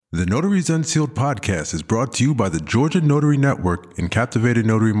The Notaries Unsealed podcast is brought to you by the Georgia Notary Network and Captivated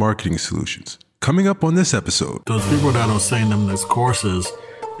Notary Marketing Solutions. Coming up on this episode. Those people that are saying them as courses,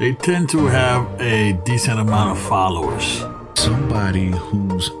 they tend to have a decent amount of followers. Somebody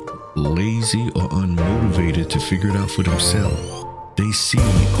who's lazy or unmotivated to figure it out for themselves. They see,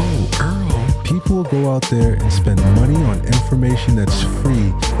 Earl. People will go out there and spend money on information that's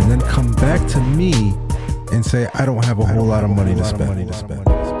free and then come back to me and say, I don't have a whole lot of money to spend.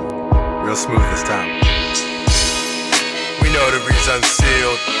 Real smooth this time. We know the reason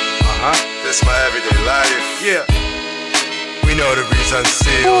unsealed. This my everyday life. Yeah. We know the reason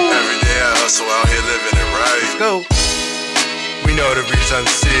unsealed. Every day I hustle out here living it right. Let's go. We know the reason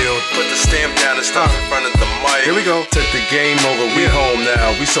unsealed. Put the stamp down and stop in front of the mic. Here we go. Took the game over. We home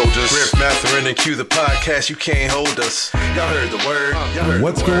now. We soldiers. Griff, Matherin, and cue the podcast. You can't hold us. Y'all heard the word.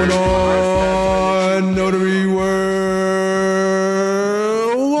 What's going on, Notary World?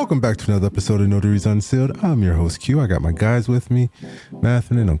 Welcome back to another episode of Notaries Unsealed. I'm your host, Q. I got my guys with me,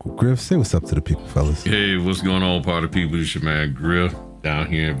 Matherin and Uncle Griff. Say what's up to the people, fellas. Hey, what's going on, part of people? It's your man Griff down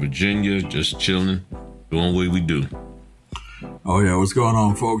here in Virginia, just chilling, doing what we do. Oh yeah, what's going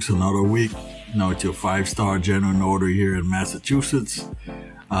on, folks? Another week. You know, it's your 5-star general notary here in Massachusetts.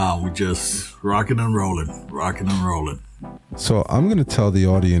 We're just rocking and rolling. So I'm going to tell the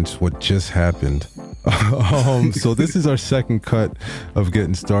audience what just happened. So this is our second cut of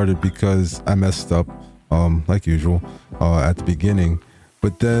getting started because I messed up, like usual, at the beginning.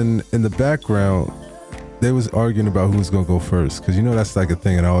 But then in the background, they was arguing about who was going to go first. Because you know that's like a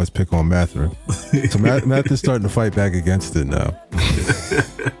thing, and I always pick on Matherin. So Matherin's starting to fight back against it now.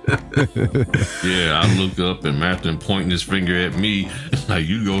 Yeah, I look up and Matherin pointing his finger at me like,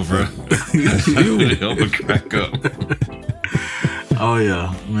 you go first. You help it crack up. Oh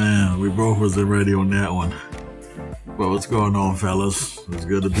yeah, man, we both wasn't ready on that one. But what's going on, fellas? It's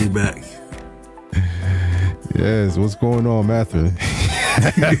good to be back. Yes, what's going on, Matherin?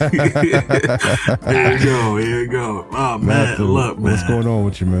 Here you go. Oh man, Matherin, look, man. What's going on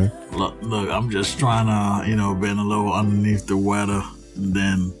with you, man? Look, I'm just trying to, been a little underneath the weather, and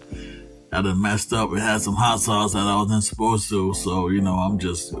then I done messed up and had some hot sauce that I wasn't supposed to. So, I'm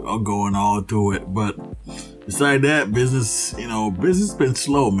just going all through it. But besides that, business been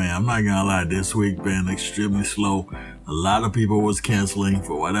slow, man. I'm not gonna lie. This week been extremely slow. A lot of people was canceling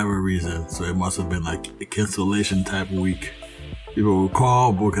for whatever reason. So it must have been like a cancellation type of week. People would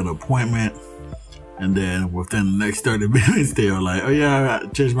call, book an appointment, and then within the next 30 minutes, they were like, oh yeah, I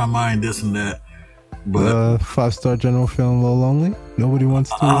changed my mind, this and that. But 5-star general feeling a little lonely. Nobody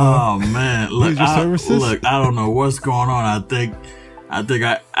wants to. Oh man, look, services? I don't know what's going on. I think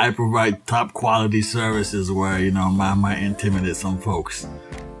I provide top quality services where I might intimidate some folks.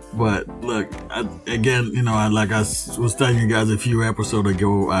 But look, like I was telling you guys a few episodes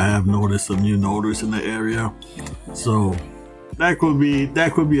ago, I have noticed some new notaries in the area, so that could be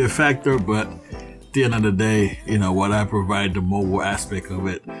a factor. But at the end of the day, what I provide, the mobile aspect of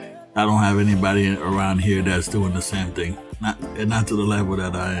it. I don't have anybody around here that's doing the same thing. Not to the level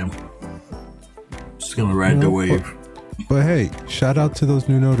that I am. Just gonna ride the wave. But hey, shout out to those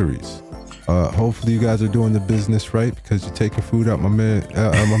new notaries. Hopefully you guys are doing the business right because you're taking food out my man's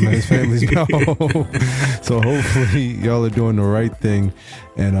family's mouth. So hopefully y'all are doing the right thing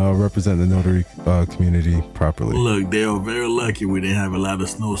and representing the notary community properly. Look, they are very lucky we didn't have a lot of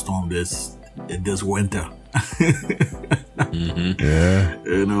snowstorm this winter. Mm-hmm. Yeah,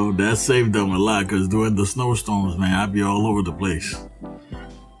 that saved them a lot because during the snowstorms, man, I'd be all over the place.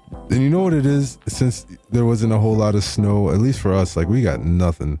 And you know what it is? Since there wasn't a whole lot of snow, at least for us, like we got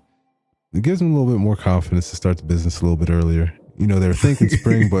nothing. It gives them a little bit more confidence to start the business a little bit earlier. They were thinking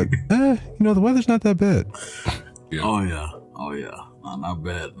spring, but the weather's not that bad. Yeah. Oh yeah, not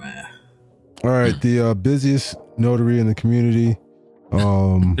bad, man. All right, the busiest notary in the community,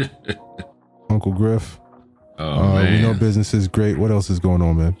 Uncle Griff. Man. We know business is great. What else is going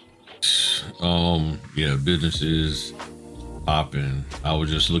on, man? Yeah, business is popping. I was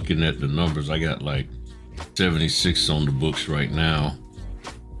just looking at the numbers. I got like 76 on the books right now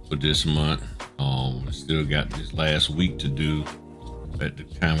for this month. Still got this last week to do at the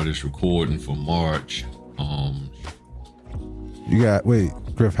time of this recording for March.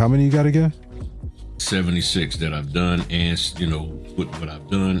 Griff, how many you got again? 76 that I've done, and what I've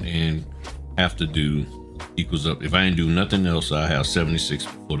done and have to do equals up. If I ain't do nothing else, I have 76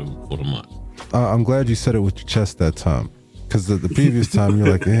 for the month. I'm glad you said it with your chest that time, because the previous time you're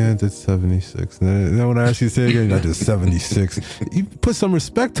like, that's 76. And then when I asked you to say it again, I did 76. You put some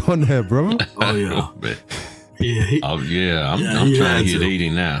respect on that, bro. Oh yeah. I'm trying to hit 80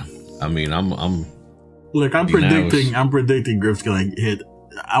 now. I mean, I'm Look, I'm predicting Griff's gonna hit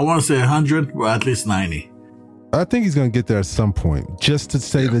I want to say 100, but at least 90. I think he's going to get there at some point, just to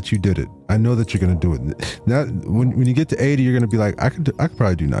say that you did it. I know that you're going to do it. Now, when you get to 80, you're going to be like, I could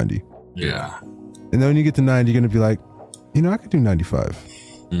probably do 90. Yeah. And then when you get to 90, you're going to be like, I could do 95.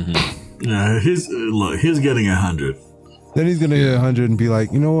 Mm-hmm. Yeah, he's getting 100. Then he's going to hit 100 and be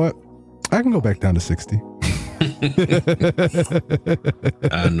like, you know what? I can go back down to 60.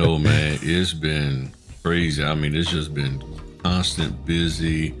 I know, man. It's been crazy. I mean, it's just been constant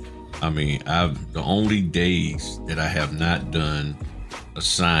busy. I mean, the only days that I have not done a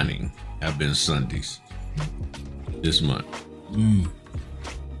signing have been Sundays this month.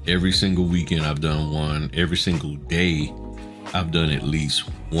 Every single weekend I've done one. Every single day I've done at least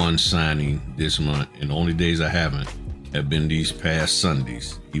one signing this month. And the only days I haven't have been these past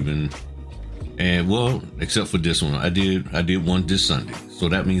Sundays. Except for this one. I did one this Sunday. So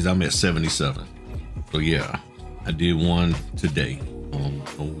that means I'm at 77. So yeah, I did one today.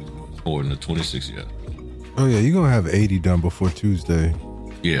 Or in the 26th yet. Oh yeah, you're gonna have 80 done before Tuesday.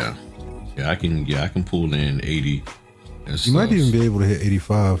 Yeah, I can pull in 80. You might even be able to hit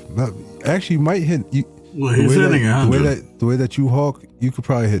 85. Actually, you might hit. Well, he's hitting 100. The way that you hawk, you could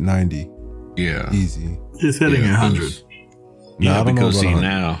probably hit 90. Yeah, easy. He's hitting 100. Yeah, because see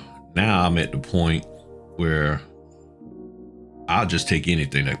now I'm at the point where I'll just take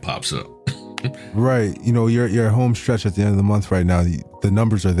anything that pops up. Right. Your home stretch at the end of the month right now, the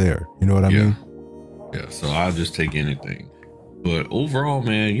numbers are there. You know what I mean? Yeah. So I'll just take anything. But overall,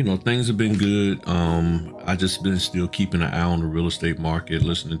 man, things have been good. I just been still keeping an eye on the real estate market,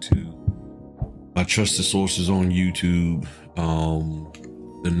 listening to my trusted sources on YouTube.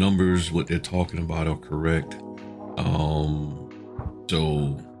 The numbers, what they're talking about are correct.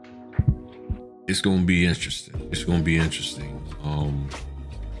 So it's going to be interesting.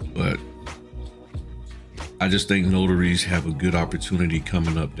 But I just think notaries have a good opportunity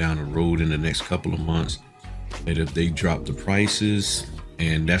coming up down the road in the next couple of months. And if they drop the prices,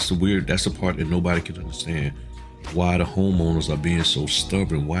 and that's the part that nobody can understand, why the homeowners are being so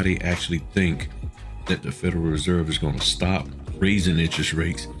stubborn, why they actually think that the Federal Reserve is going to stop raising interest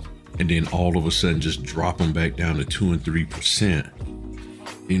rates and then all of a sudden just drop them back down to 2 and 3%.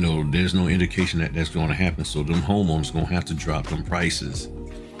 There's no indication that that's going to happen. So them homeowners going to have to drop them prices.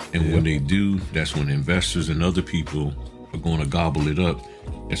 And when they do, that's when investors and other people are going to gobble it up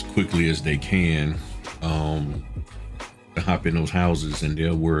as quickly as they can to hop in those houses, and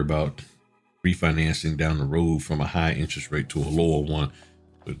they'll worry about refinancing down the road from a high interest rate to a lower one.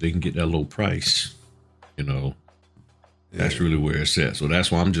 But if they can get that low price, that's really where it's at. So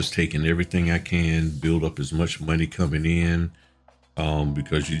that's why I'm just taking everything I can, build up as much money coming in,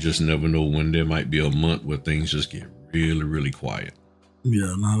 because you just never know when there might be a month where things just get really, really quiet.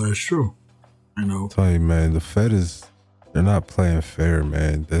 Yeah, no, that's true. I'll tell you, man, the Fed they're not playing fair,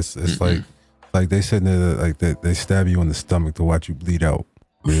 man. It's like they said that they stab you in the stomach to watch you bleed out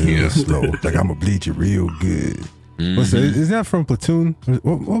real slow. Like, I'm gonna bleed you real good. What's that? Is that from Platoon?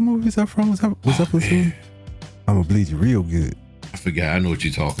 What movie is that from? Was that Platoon? I'm gonna bleed you real good. I forgot. I know what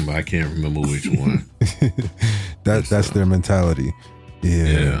you're talking about. I can't remember which one. That's their mentality.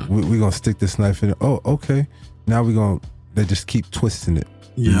 Yeah. We're gonna stick this knife in it. Oh, okay. Now they just keep twisting it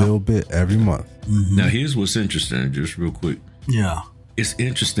a little bit every month. Mm-hmm. Now, here's what's interesting, just real quick. Yeah. It's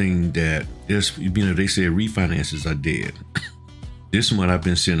interesting that they say refinances are dead. This month, I've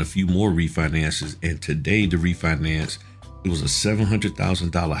been seeing a few more refinances, and today the refinance, it was a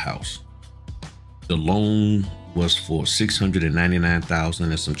 $700,000 house. The loan was for $699,000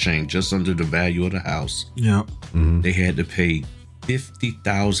 and some change, just under the value of the house. Yeah. Mm-hmm. They had to pay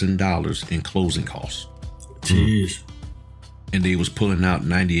 $50,000 in closing costs. Jeez. And they was pulling out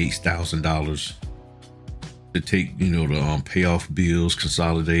 $98,000 to take, to pay off bills,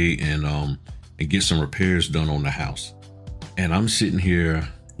 consolidate, and get some repairs done on the house. And I'm sitting here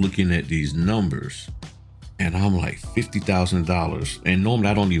looking at these numbers, and I'm like, $50,000. And normally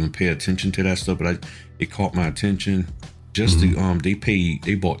I don't even pay attention to that stuff, but it caught my attention. Just they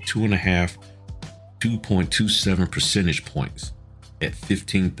bought 2.27 percentage points at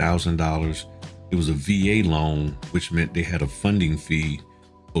 $15,000. It was a VA loan, which meant they had a funding fee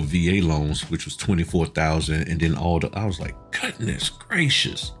for VA loans, which was $24,000, and then I was like, goodness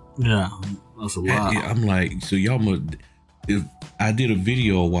gracious. Yeah, that's a lot. I'm like, so if I did a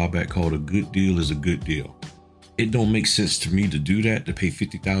video a while back called "A Good Deal is a Good Deal." It don't make sense to me to do that, to pay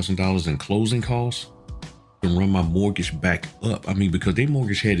 $50,000 in closing costs to run my mortgage back up. I mean, because their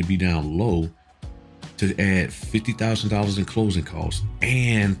mortgage had to be down low to add $50,000 in closing costs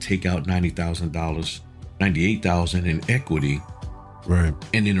and take out $98,000 in equity, right?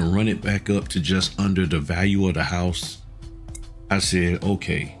 And then to run it back up to just under the value of the house. I said,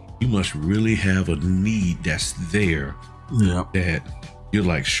 okay, you must really have a need that's there. Yep. That you're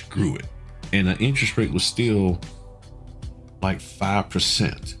like, screw it. And the interest rate was still like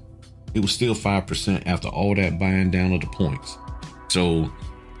 5%. It was still 5% after all that buying down of the points. So,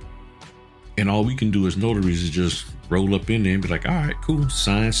 and all we can do as notaries is just roll up in there and be like, all right, cool,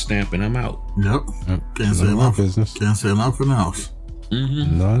 sign, stamp, and I'm out. Yep. Can't say nothing. Business. Can't say nothing else.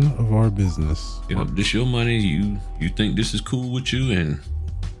 Mm-hmm. None of our business. You know, this your money. You think this is cool with you, and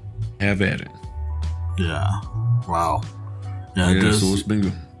have at it. Yeah. Wow. Yeah. Yeah, Just, so it's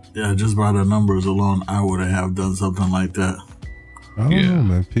been. yeah. Just by the numbers alone, I would have done something like that. I don't know,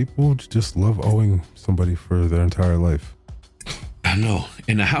 man. People just love owing somebody for their entire life. I know.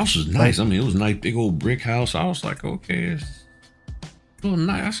 And the house was nice. I mean, it was a nice, big old brick house. I was like, okay, it's a little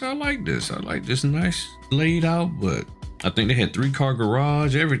nice. I said, I like this. I like this nice laid out, but I think they had 3-car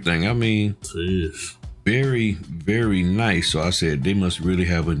garage, everything. I mean, Jeez. very, very nice. So I said, they must really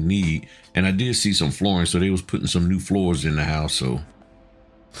have a need. And I did see some flooring, so they was putting some new floors in the house. So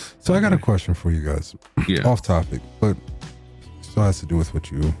I got a question for you guys. Yeah. Off topic, but still has to do with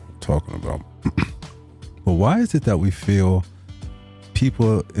what you're talking about. But why is it that we feel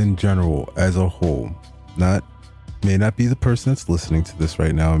people in general as a whole, may not be the person that's listening to this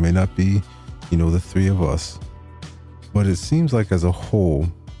right now, it may not be, the three of us, but it seems like as a whole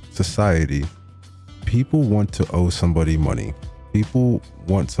society, people want to owe somebody money. People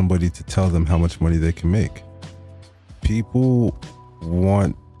want somebody to tell them how much money they can make. People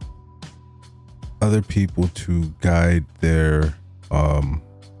want other people to guide their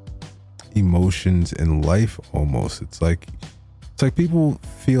emotions in life almost. It's like people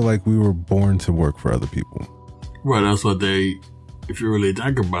feel like we were born to work for other people. Well, that's what if you really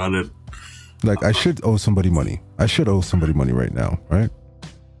think about it. Like, I should owe somebody money. I should owe somebody money right now, right?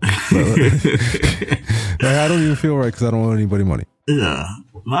 Like, I don't even feel right because I don't owe anybody money. Yeah.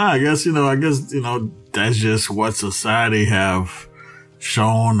 I guess that's just what society have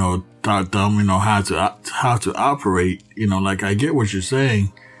shown or taught them, how to operate. Like, I get what you're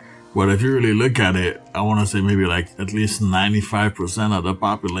saying, but if you really look at it, I want to say maybe like at least 95% of the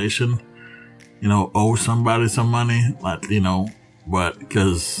population, owe somebody some money, like, but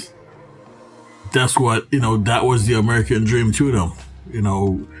because that's what, that was the American dream to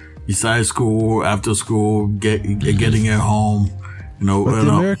them, besides school, after school, getting at home, But the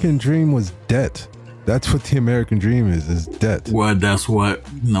American dream was debt. That's what the American dream is debt. Well, that's what,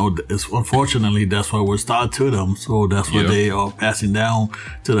 unfortunately, that's what was taught to them. So that's what they are passing down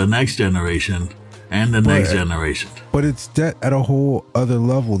to the next generation and the next generation. But it's debt at a whole other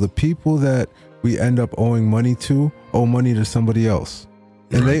level. The people that we end up owing money to owe money to somebody else.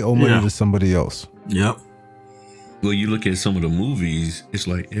 And they owe money to somebody else. Yep. Well, you look at some of the movies, it's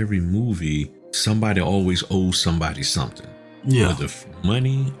like every movie, somebody always owes somebody something. Yeah. Whether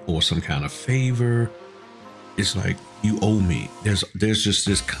money or some kind of favor. It's like, you owe me. There's just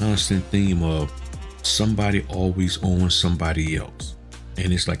this constant theme of somebody always owing somebody else.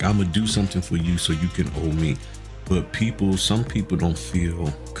 And it's like, I'm going to do something for you so you can owe me. But some people don't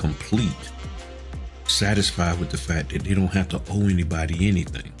feel complete, satisfied with the fact that they don't have to owe anybody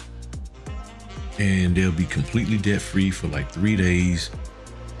anything. And they'll be completely debt free for like 3 days.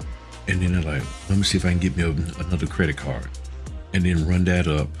 And then they're like, let me see if I can get me another credit card. And then run that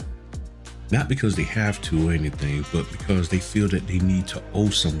up. Not because they have to or anything, but because they feel that they need to owe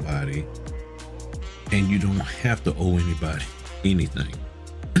somebody. And you don't have to owe anybody anything.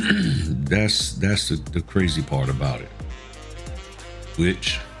 That's the crazy part about it.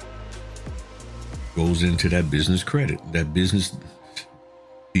 Which goes into that business credit. That business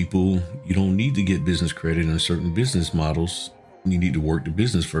people, you don't need to get business credit in certain business models. You need to work the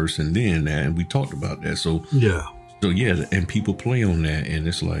business first and then that. And we talked about that. So yeah, and people play on that, and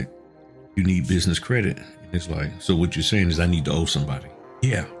it's like, you need business credit. And it's like, so what you're saying is I need to owe somebody.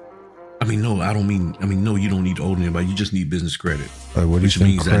 Yeah. No, you don't need to owe anybody. You just need business credit. Which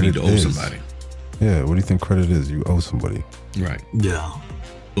means I need to owe somebody. Yeah, what do you think credit is? You owe somebody. Right. Yeah.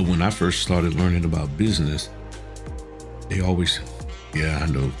 But when I first started learning about business, they always, I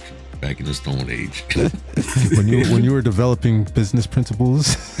know, back in the Stone Age. when you were developing business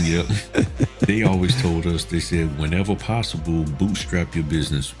principles. Yep. They always told us, they said, whenever possible, bootstrap your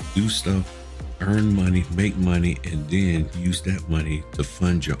business. Do stuff, earn money, make money, and then use that money to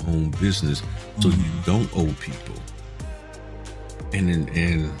fund your own business so you don't owe people.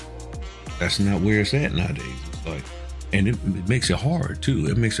 And that's not where it's at nowadays. It's like, and it makes it hard too.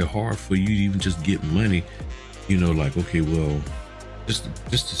 It makes it hard for you to even just get money. Like, okay, well, just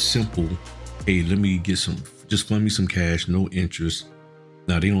a simple, hey, let me get just fund me some cash, no interest.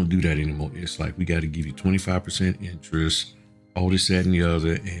 Now they don't do that anymore. It's like, we got to give you 25% interest, all this, that, and the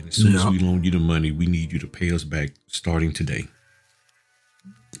other. And as soon as we loan you the money, we need you to pay us back starting today.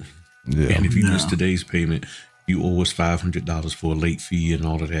 Yeah. And if you miss today's payment, you owe us $500 for a late fee and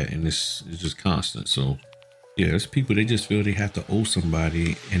all of that. And it's just constant. So, yeah, there's people, they just feel they have to owe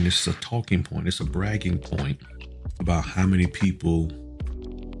somebody. And it's a talking point. It's a bragging point about how many people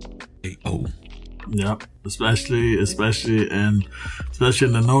they owe. Yep, especially in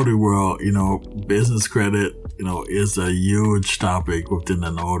the notary world, you know, business credit, you know, is a huge topic within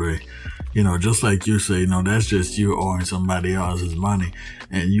the notary. You know, just like you say, you know, that's just you owing somebody else's money.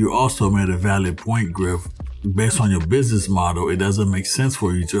 And you also made a valid point, Griff. Based on your business model, it doesn't make sense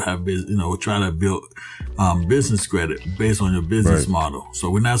for you to have, you know, try to build business credit based on your business model.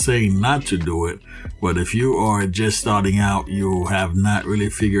 So we're not saying not to do it, but if you are just starting out, you have not really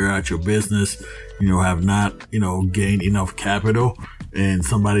figured out your business, you know, have not, you know, gained enough capital, and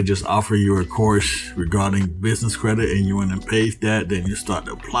somebody just offer you a course regarding business credit and you want to pay that, then you start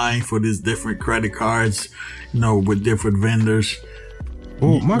applying for these different credit cards, you know, with different vendors.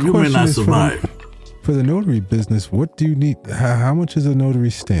 Well, my you question may not is survive. For the notary business, what do you need? How much is a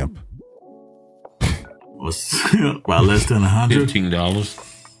notary stamp? About less than $100.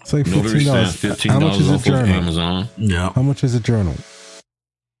 $15. It's like Notary stamp, $15. $15 How much is a off of journal? Amazon. Yeah. How much is a journal?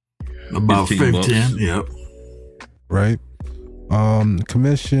 About 15. Yep. Right.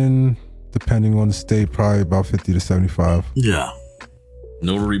 Commission, depending on the state, probably about 50 to 75. Yeah.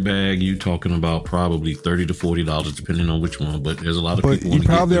 Notary bag, you talking about probably $30 to $40, depending on which one. But there's a lot of But people. you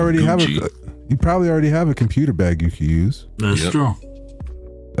probably already have a computer bag you could use. That's true.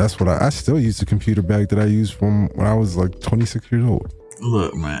 That's what I still use the computer bag that I used from when I was like 26 years old.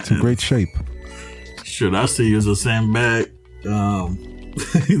 Look, man, it's in great shape. Should I still use the same bag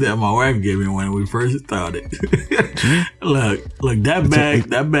that my wife gave me when we first started? Look,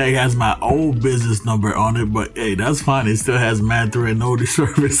 that bag has my old business number on it, but hey, that's fine. It still has Matter and Notary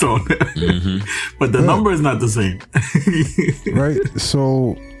Service on it, but the number is not the same. Right?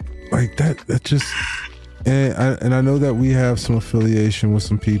 So, like that just. And I know that we have some affiliation with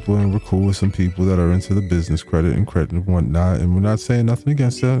some people, and we're cool with some people that are into the business credit and credit and whatnot. And we're not saying nothing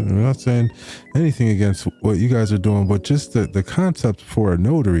against that. And we're not saying anything against what you guys are doing, but just the concept for a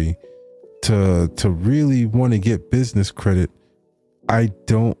notary to really want to get business credit, I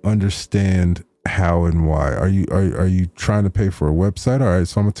don't understand how and why. Are you trying to pay for a website? All right,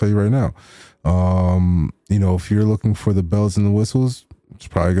 so I'm gonna tell you right now. You know, if you're looking for the bells and the whistles, it's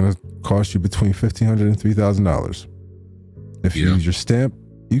probably going to cost you between $1,500 and $3,000. If you use your stamp,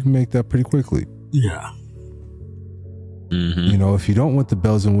 you can make that pretty quickly. Yeah. You know, if you don't want the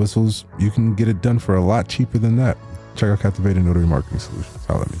bells and whistles, you can get it done for a lot cheaper than that. Check out Captivating Notary Marketing Solutions.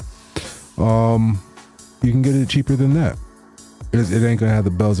 Holla at me. You can get it cheaper than that. It ain't going to have the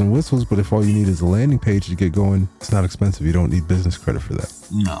bells and whistles, but if all you need is a landing page to get going, it's not expensive. You don't need business credit for that.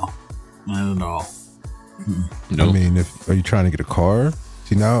 No, not at all. Nope. I mean, are you trying to get a car?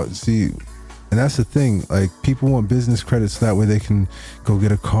 And that's the thing. Like, people want business credits so that way they can go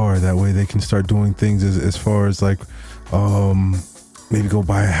get a car. That way they can start doing things as far as like, maybe go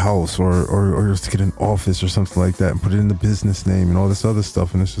buy a house or just get an office or something like that and put it in the business name and all this other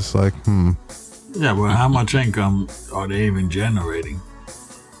stuff. And it's just like, Yeah, but how much income are they even generating?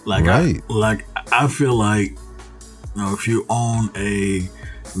 Like, right. I feel like, you know, if you own a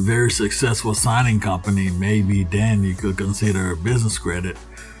very successful signing company, maybe then you could consider a business credit.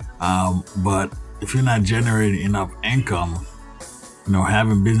 But if you're not generating enough income, you know,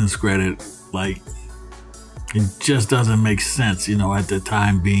 having business credit, like, it just doesn't make sense, you know, at the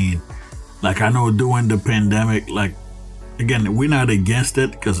time being. Like, I know during the pandemic, like, again, we're not against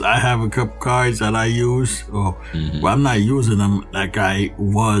it because I have a couple cards that I use, but I'm not using them like I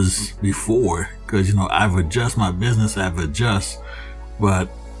was before because, you know, I've adjusted my business, but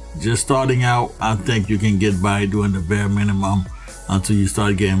just starting out, I think you can get by doing the bare minimum until you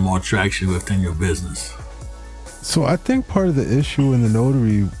start getting more traction within your business. So I think part of the issue in the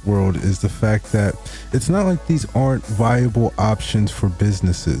notary world is the fact that it's not like these aren't viable options for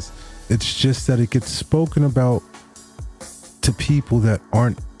businesses. It's just that it gets spoken about to people that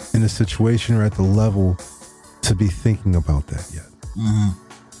aren't in a situation or at the level to be thinking about that yet.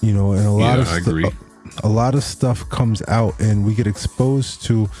 You know, and a lot of stuff comes out and we get exposed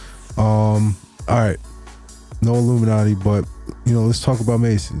to, all right, no Illuminati, but, you know, let's talk about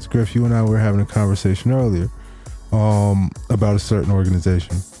Masons. Griff, you and I were having a conversation earlier about a certain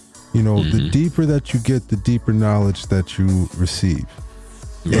organization. You know, the deeper that you get, the deeper knowledge that you receive.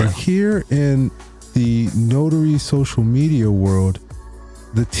 Right. And here in the notary social media world,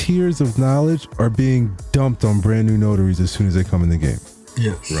 the tiers of knowledge are being dumped on brand new notaries as soon as they come in the game.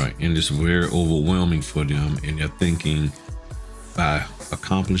 Yes. Right. And it's very overwhelming for them. And they're thinking by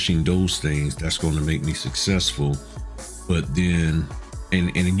accomplishing those things, that's going to make me successful. But then,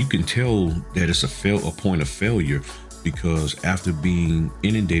 and you can tell that it's a point of failure, because after being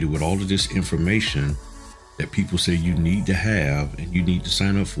inundated with all of this information that people say you need to have and you need to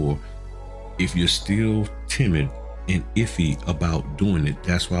sign up for, if you're still timid and iffy about doing it,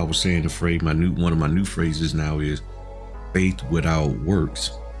 that's why I was saying the phrase, one of my new phrases now is faith without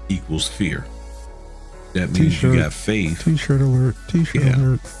works equals fear. That means T-shirt, you got faith. T-shirt alert. T-shirt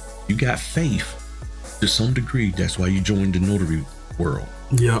alert. You got faith to some degree. That's why you joined the notary world.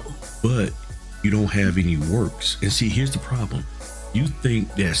 Yep. But you don't have any works. And see, here's the problem. You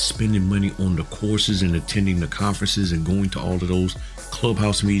think that spending money on the courses and attending the conferences and going to all of those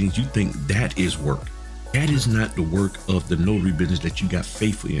clubhouse meetings, you think that is work. That is not the work of the notary business that you got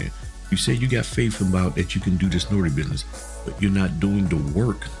faith in. You say you got faith about that you can do this notary business, but you're not doing the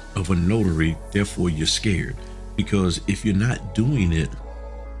work of a notary, therefore you're scared. Because if you're not doing it,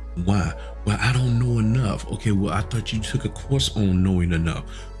 why? Well, I don't know enough. Okay, well, I thought you took a course on knowing enough.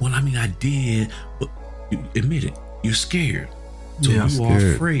 Well, I mean, I did, but you admit it, you're scared. So Yeah, you are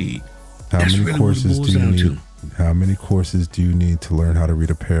afraid. How That's many really courses what it do boils you down need? How many courses do you need to learn how to read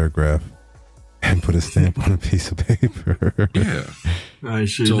a paragraph and put a stamp on a piece of paper? Yeah. I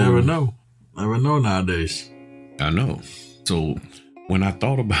should never know. Never know nowadays. I know. So when I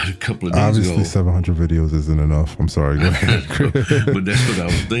thought about it a couple of days Obviously, ago, 700 videos isn't enough. I'm sorry. Go ahead. but that's what I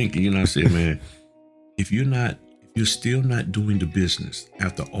was thinking. You know, I said, man, if you're still not doing the business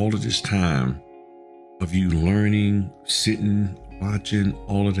after all of this time of you learning, sitting, watching,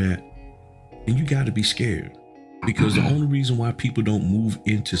 all of that, then you got to be scared. Because the only reason why people don't move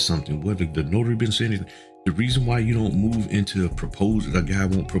into something, whether the notary business or anything, the reason why you don't move into a guy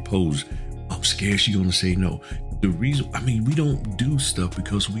won't propose, I'm scared she's going to say no. The reason, we don't do stuff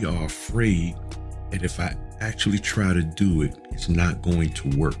because we are afraid that if I actually try to do it, it's not going to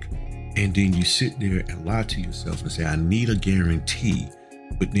work. And then you sit there and lie to yourself and say, I need a guarantee.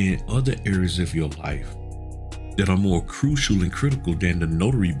 But then other areas of your life that are more crucial and critical than the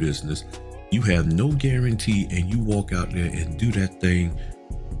notary business, you have no guarantee, and you walk out there and do that thing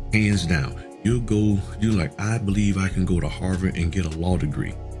hands down. You're like, I believe I can go to Harvard and get a law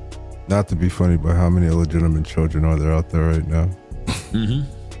degree. Not to be funny, but how many illegitimate children are there out there right now? Mm-hmm.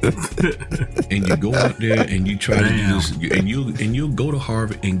 And you go out there and you try to do this, and you'll go to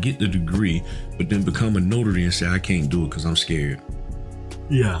Harvard and get the degree, but then become a notary and say, I can't do it because I'm scared.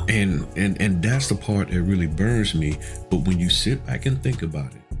 Yeah. And that's the part that really burns me. But when you sit back and think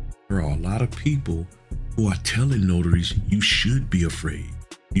about it, there are a lot of people who are telling notaries, you should be afraid.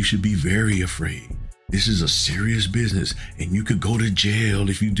 You should be very afraid. This is a serious business, and you could go to jail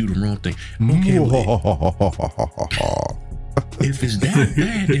if you do the wrong thing. Okay, if it's that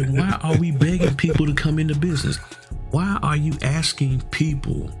bad, then why are we begging people to come into business? Why are you asking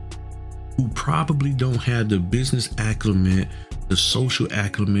people who probably don't have the business acumen, the social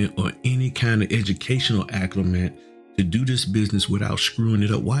acumen, or any kind of educational acumen to do this business without screwing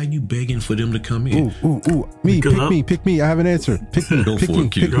it up? Why are you begging for them to come in? Pick me. I have an answer. Pick me. Go for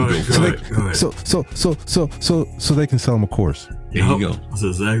it, Q. Go ahead. So they can sell them a course. There you go. That's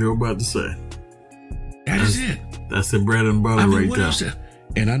exactly what I'm about to say. That is it. That's the bread and butter right what there. else?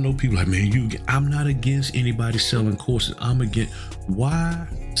 And I know people like, man, I'm not against anybody selling courses. I'm against, why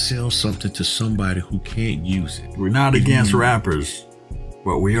sell something to somebody who can't use it? We're not against rappers,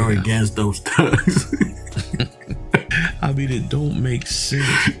 but we are against those thugs. It don't make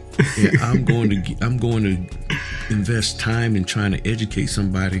sense. Yeah, I'm going to invest time in trying to educate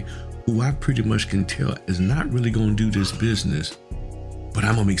somebody who I pretty much can tell is not really going to do this business, but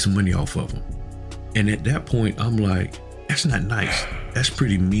I'm going to make some money off of them. And at that point, I'm like, that's not nice. That's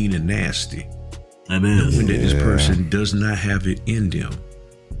pretty mean and nasty. It is. Knowing that this person does not have it in them,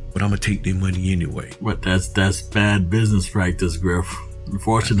 but I'm going to take their money anyway. But that's bad business practice, Griff.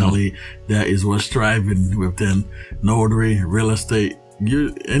 Unfortunately, that is what's thriving within notary, real estate,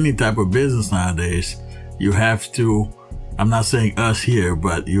 any type of business nowadays. You have to, I'm not saying us here,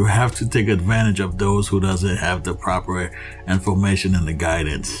 but you have to take advantage of those who doesn't have the proper information and the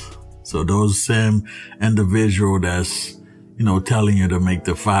guidance. So those same individual that's, telling you to make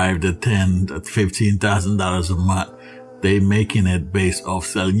the $5,000 to $10,000 to $15,000 a month, they making it based off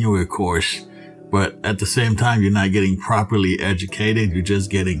selling you a course. But at the same time, you're not getting properly educated. You're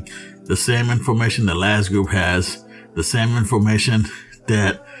just getting the same information the last group has, the same information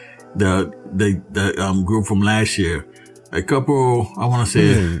that the group from last year. A couple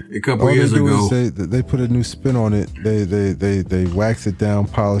years ago, they put a new spin on it. They wax it down,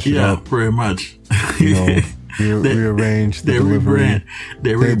 polish it up. Yeah, pretty much. rearrange the delivery.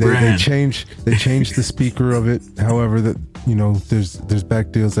 They change the speaker of it. However, that there's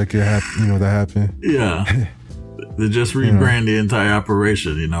back deals that get that happen. Yeah. They just rebrand the entire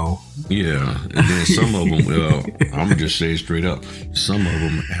operation, Yeah, and then some of them, I'm gonna just say it straight up. Some of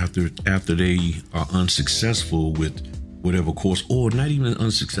them, after they are unsuccessful with whatever course, or not even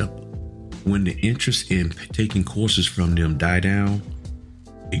unsuccessful, when the interest in taking courses from them die down,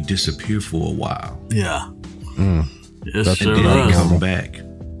 they disappear for a while. Yeah. Yes, sure. And then they come back,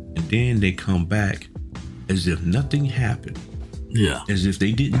 and then they come back as if nothing happened. Yeah. As if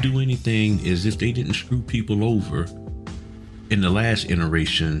they didn't do anything, as if they didn't screw people over in the last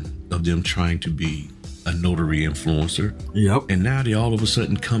iteration of them trying to be a notary influencer. Yep. And now they're all of a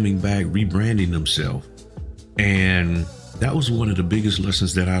sudden coming back, rebranding themselves. And that was one of the biggest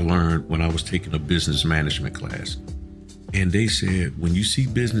lessons that I learned when I was taking a business management class. And they said, when you see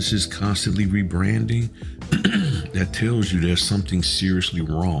businesses constantly rebranding, that tells you there's something seriously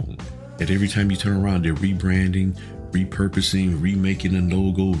wrong. That every time you turn around, they're rebranding, repurposing, remaking a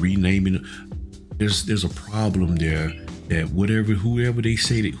logo, renaming. There's a problem there that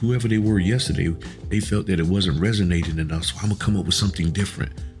whoever they were yesterday, they felt that it wasn't resonating enough. So I'm gonna come up with something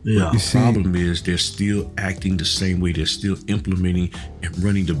different. Yeah. But the problem is they're still acting the same way. They're still implementing and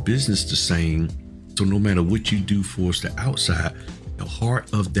running the business the same. So no matter what you do for us the outside, the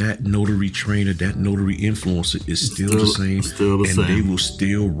heart of that notary trainer, that notary influencer is still the same. They will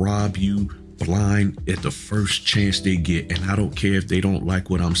still rob you blind at the first chance they get. And I don't care if they don't like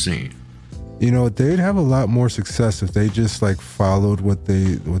what I'm saying. They'd have a lot more success if they just followed what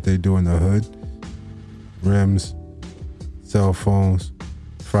they do in the hood. Rims, cell phones,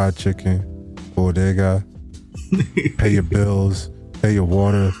 fried chicken, bodega, pay your bills, pay your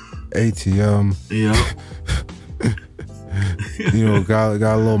water, ATM. Yeah. Got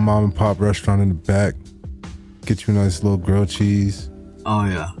a little mom and pop restaurant in the back. Get you a nice little grilled cheese. Oh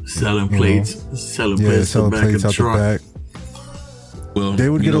yeah, selling plates out the back. Well, they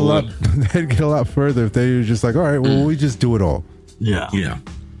would get a lot. They'd get a lot further if they were just all right. Well, we just do it all. Yeah.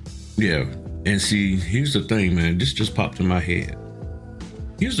 And see, here's the thing, man. This just popped in my head.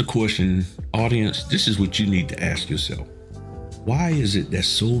 Here's the question, audience. This is what you need to ask yourself. Why is it that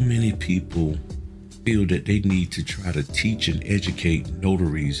so many people feel that they need to try to teach and educate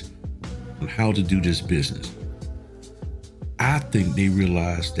notaries on how to do this business? I think they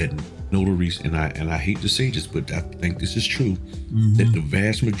realize that notaries, and I hate to say this, but I think this is true, that the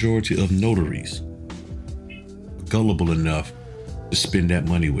vast majority of notaries are gullible enough to spend that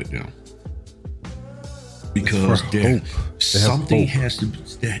money with them. Because something has to be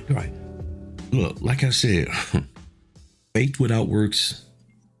that right. Look, like I said, faith without works,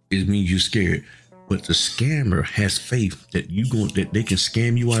 it means you're scared. But the scammer has faith that that they can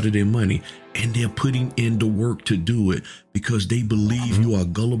scam you out of their money, and they're putting in the work to do it because they believe you are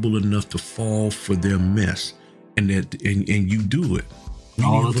gullible enough to fall for their mess, and you do it.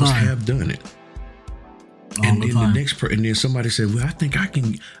 All the time. Many of us have done it. And then somebody said, well, I think I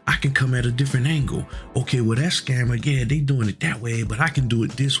can come at a different angle. Okay, well, that scammer, yeah, they doing it that way, but I can do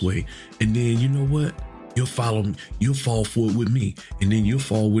it this way. And then you know what? You'll fall for it with me, and then you'll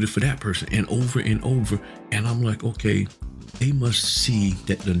fall with it for that person, and over and over. And I'm like, okay, they must see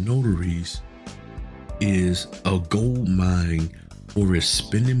that the notaries is a gold mine, or is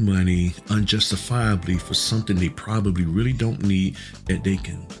spending money unjustifiably for something they probably really don't need, that they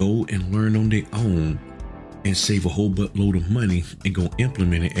can go and learn on their own and save a whole buttload of money and go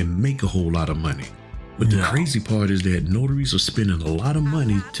implement it and make a whole lot of money. But the crazy part is that notaries are spending a lot of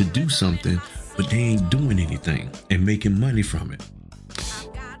money to do something, but they ain't doing anything and making money from it.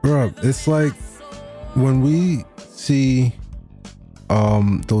 Bro, it's like when we see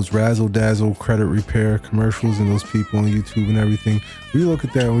those razzle dazzle credit repair commercials and those people on YouTube and everything, we look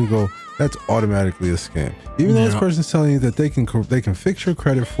at that and we go, that's automatically a scam. Even though this person's telling you that they can fix your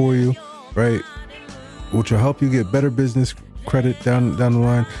credit for you, right? Which will help you get better business credit down the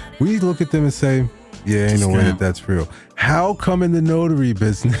line. We look at them and say, yeah, ain't no way that's real. How come in the notary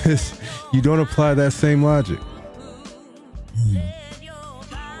business you don't apply that same logic?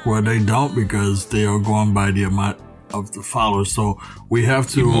 Well, they don't, because they are going by the amount of the followers. So we have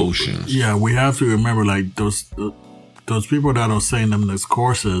to emotions. Yeah, we have to remember, like those people that are saying them those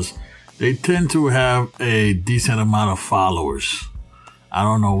courses, they tend to have a decent amount of followers. I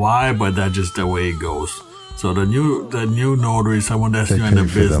don't know why, but that's just the way it goes. So the new notary, someone that's new in the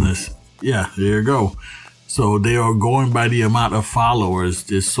business, yeah, there you go. So they are going by the amount of followers,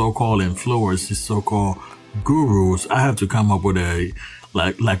 this so-called influencers, this so-called gurus. I have to come up with a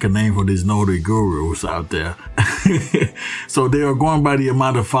like a name for these notary gurus out there. So they are going by the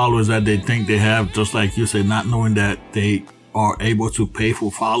amount of followers that they think they have, just like you say, not knowing that they are able to pay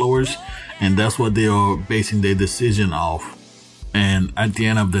for followers, and that's what they are basing their decision off. And at the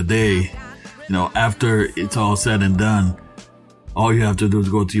end of the day, after it's all said and done, all you have to do is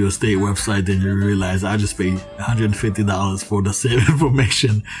go to your state website, and you realize I just paid $150 for the same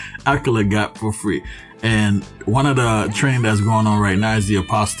information I could have got for free. And one of the training that's going on right now is the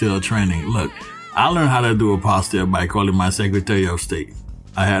apostille training. Look, I learned how to do apostille by calling my Secretary of State.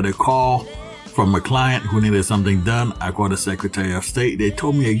 I had a call from a client who needed something done. I called the Secretary of State. They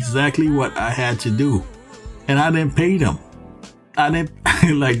told me exactly what I had to do, and I didn't pay them. I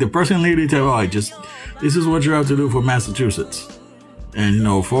didn't like the person literally tell me, all right, just this is what you have to do for Massachusetts.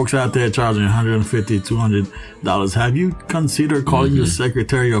 And folks out there charging $150, $200. Have you considered calling your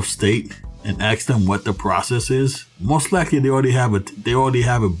Secretary of State and ask them what the process is? Most likely they already have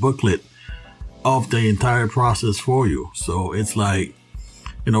a booklet of the entire process for you. So it's like,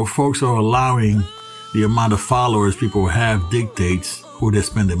 folks are allowing the amount of followers people have dictates who they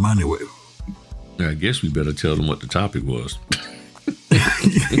spend their money with. I guess we better tell them what the topic was.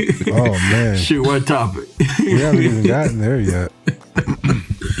 Oh man! Shoot, what topic? We haven't even gotten there yet.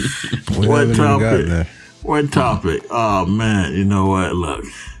 What topic? What topic? Oh man! You know what?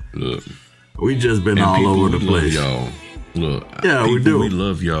 Look. We just been all over the place. Y'all. Look. Yeah, we do. We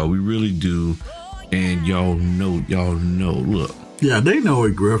love y'all. We really do. And y'all know. Look. Yeah, they know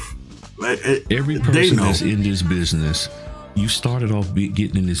it, Griff. Every person that's in this business, you started off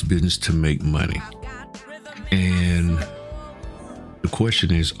getting in this business to make money. And the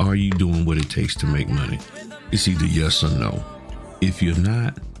question is, are you doing what it takes to make money? It's either yes or no. If you're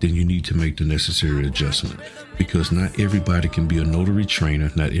not, then you need to make the necessary adjustment, because not everybody can be a notary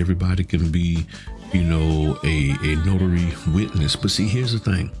trainer. Not everybody can be, a notary witness. But see, here's the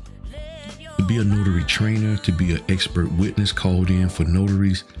thing. To be a notary trainer, to be an expert witness called in for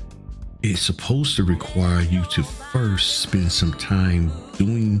notaries, it's supposed to require you to first spend some time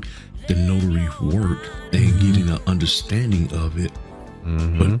doing the notary work and getting an understanding of it.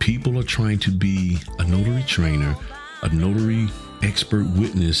 But people are trying to be a notary trainer, a notary expert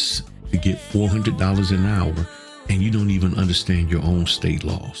witness to get $400 an hour, and you don't even understand your own state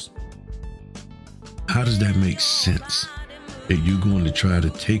laws. How does that make sense? That you're going to try to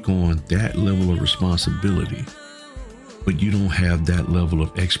take on that level of responsibility, but you don't have that level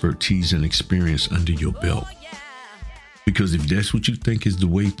of expertise and experience under your belt. Because if that's what you think is the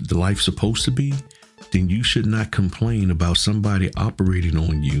way the life's supposed to be, then you should not complain about somebody operating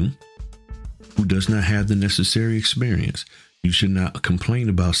on you who does not have the necessary experience. You should not complain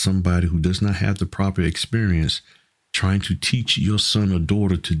about somebody who does not have the proper experience trying to teach your son or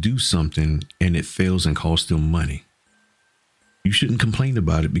daughter to do something and it fails and costs them money. You shouldn't complain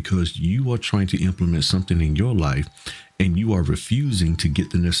about it because you are trying to implement something in your life and you are refusing to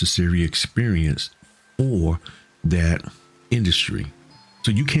get the necessary experience for that industry.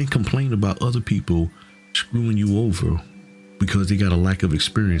 So you can't complain about other people screwing you over because they got a lack of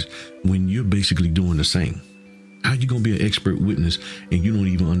experience when you're basically doing the same. How you gonna be an expert witness and you don't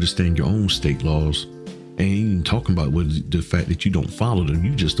even understand your own state laws? And ain't even talking about the fact that you don't follow them,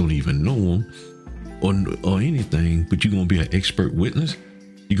 you just don't even know them or anything, but you're gonna be an expert witness?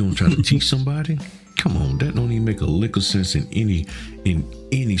 You're gonna try to teach somebody? Come on, that don't even make a lick of sense in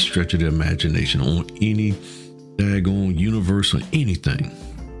any stretch of the imagination, on any daggone universe or anything.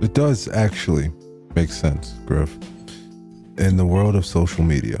 It does actually make sense, Griff, in the world of social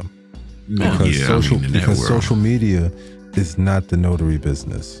media. Because social media is not the notary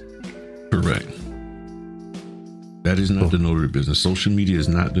business. Correct. That is not the notary business. Social media is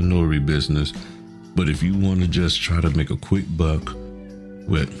not the notary business. But if you want to just try to make a quick buck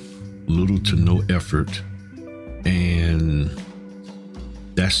with little to no effort, and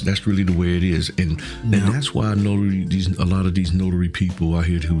that's really the way it is. And that's why a lot of these notary people out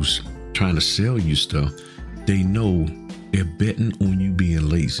here who's trying to sell you stuff, they know they're betting on you being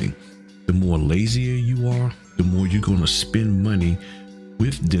lazy. The more lazier you are, the more you're going to spend money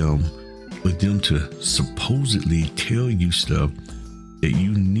with them for them to supposedly tell you stuff that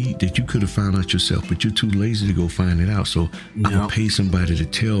you need, that you could have found out yourself, but you're too lazy to go find it out. So I'm going to pay somebody to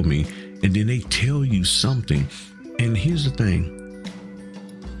tell me, and then they tell you something. And here's the thing,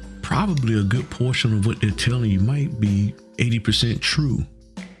 probably a good portion of what they're telling you might be 80% true.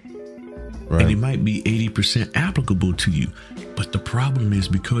 Right. And it might be 80% applicable to you. But the problem is,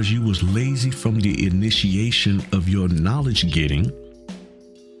 because you was lazy from the initiation of your knowledge getting,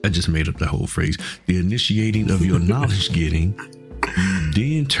 I just made up the whole phrase, the initiating of your knowledge getting, you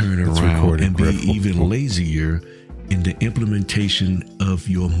then turn around and be even lazier and the implementation of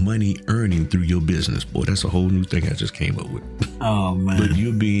your money earning through your business. Boy, that's a whole new thing I just came up with. Oh man. But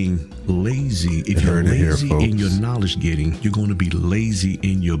you're being lazy. If you're lazy in your knowledge getting, you're going to be lazy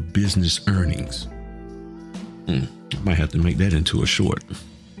in your business earnings. I might have to make that into a short.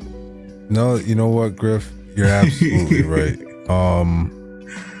 No, you know what, Griff? You're absolutely right.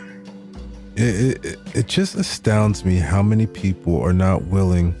 It just astounds me how many people are not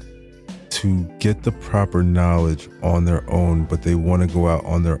willing to get the proper knowledge on their own, but they want to go out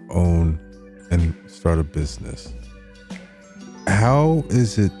on their own and start a business. How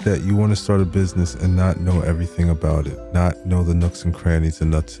is it that you want to start a business and not know everything about it, not know the nooks and crannies, the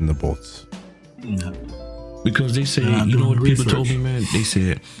nuts and the bolts? Yeah. Because they say, you know what people told me, man? They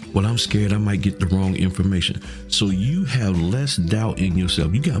said, well, I'm scared I might get the wrong information. So you have less doubt in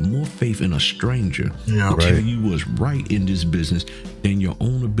yourself. You got more faith in a stranger to tell you what's right in this business than your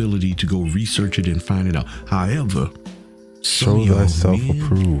own ability to go research it and find it out. However, show thyself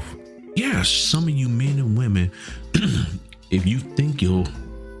approve. Yeah, some of you men and women, if you think your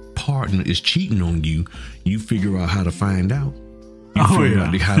partner is cheating on you, you figure out how to find out. You figure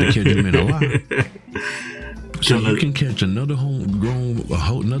out how to catch them in a lie. So you can catch another whole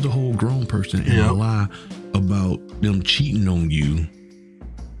grown person in a lie about them cheating on you,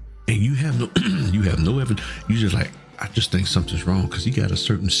 and you have no evidence. You just like, I just think something's wrong because he got a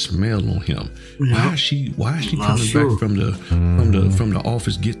certain smell on him. Yep. Why is she coming back from the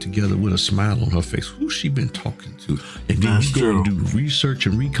office get together with a smile on her face? Who's she been talking to? And then you go and do research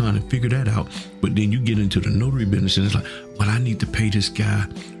and recon and figure that out. But then you get into the notary business and it's like, well, I need to pay this guy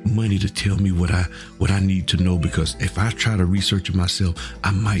money to tell me what I need to know, because if I try to research it myself, I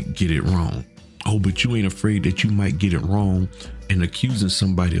might get it wrong. Oh, but you ain't afraid that you might get it wrong and accusing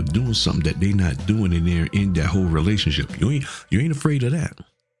somebody of doing something that they not doing in there in that whole relationship. You ain't afraid of that.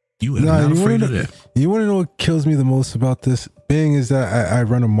 You are not afraid of that. You want to know what kills me the most about this being is that I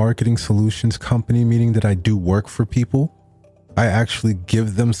run a marketing solutions company, meaning that I do work for people. I actually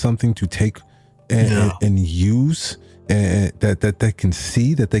give them something to take and use, and that they can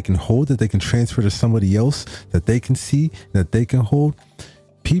see, that they can hold, that they can transfer to somebody else, that they can see, that they can hold.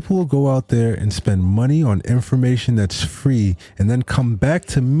 People will go out there and spend money on information that's free and then come back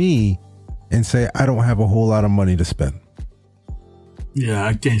to me and say, I don't have a whole lot of money to spend. Yeah,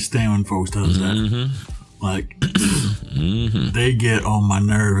 I can't stand when folks tell us that. Like, they get on my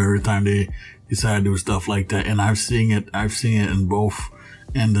nerve every time they decide to do stuff like that. And I've seen it in both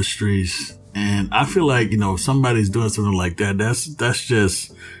industries. And I feel like, if somebody's doing something like that, that's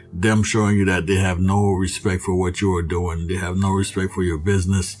just them showing you that they have no respect for what you are doing. They have no respect for your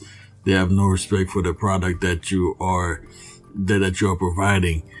business. They have no respect for the product that you are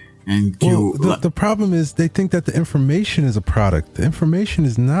providing. And the problem is they think that the information is a product. The information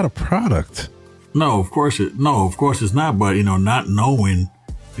is not a product. No, of course it's not. But not knowing,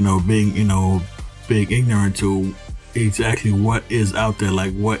 being ignorant to exactly what is out there,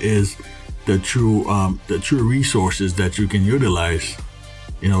 like what is the true resources that you can utilize.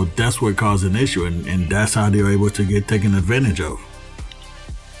 That's what caused an issue, and that's how they're able to get taken advantage of.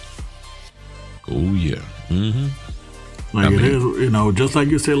 Oh yeah. It is, just like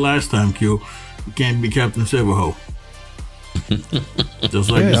you said last time, Q, you can't be Captain Silverhole. Just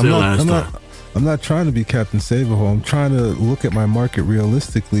like you said last time. I'm not trying to be Captain Silverhole. I'm trying to look at my market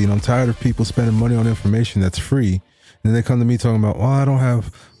realistically, and I'm tired of people spending money on information that's free. And then they come to me talking about, well, I don't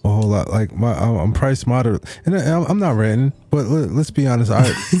have a whole lot. Like I'm price moderate, and I'm not ranting, but let's be honest.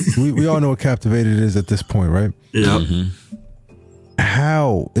 We all know what Captivated is at this point, right? Yeah.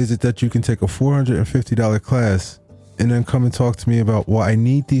 How is it that you can take a $450 class and then come and talk to me about, well, I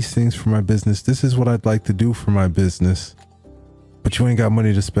need these things for my business. This is what I'd like to do for my business, but you ain't got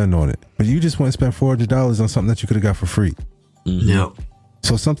money to spend on it. But you just want to spend $400 on something that you could have got for free. Yep.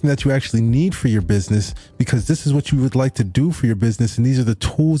 So something that you actually need for your business, because this is what you would like to do for your business, and these are the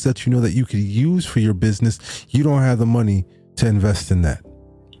tools that you know that you could use for your business. You don't have the money to invest in that.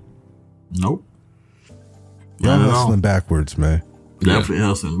 Nope. Y'all hustling backwards, man. Definitely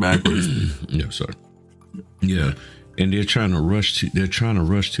hustling backwards. Yeah, sorry. Yeah, and they're trying to rush to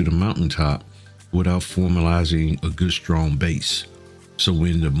the mountaintop without formalizing a good, strong base. So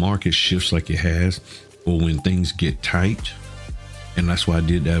when the market shifts like it has, or when things get tight. And that's why I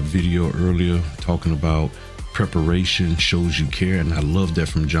did that video earlier talking about preparation shows you care. And I love that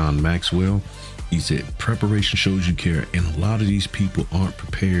from John Maxwell. He said preparation shows you care. And a lot of these people aren't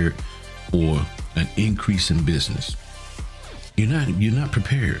prepared for an increase in business. You're not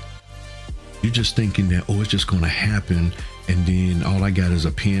prepared. You're just thinking that, it's just going to happen. And then all I got is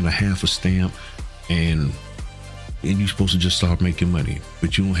a pen, a half a stamp, and and you're supposed to just start making money,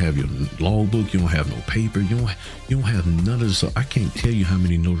 but you don't have your logbook, you don't have no paper, you don't have none of this stuff. I can't tell you how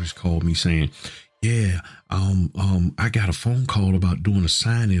many notaries called me saying, yeah, I got a phone call about doing a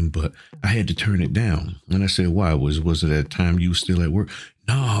signing, but I had to turn it down. And I said, why? Was it at the time you were still at work?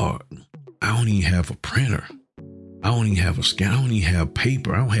 No, I don't even have a printer. I don't even have a scan. I don't even have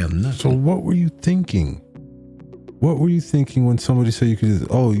paper. I don't have nothing. So what were you thinking? What were you thinking when somebody said you could?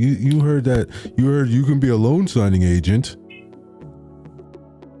 Oh, you heard you can be a loan signing agent,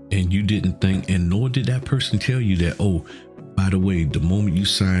 and you didn't think, and nor did that person tell you that. Oh, by the way, the moment you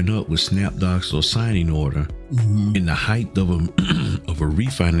sign up with SnapDocs or signing order, in the height of a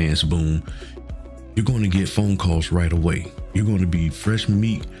refinance boom, you're going to get phone calls right away. You're going to be fresh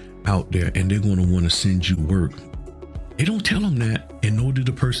meat out there, and they're going to want to send you work. They don't tell them that, and nor did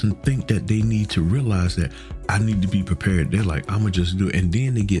the person think that they need to realize that I need to be prepared. They're like, I'm gonna just do it, and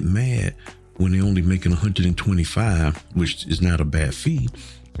then they get mad when they're only making 125, which is not a bad fee,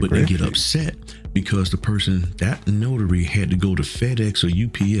 but they get upset because the person, that notary, had to go to FedEx or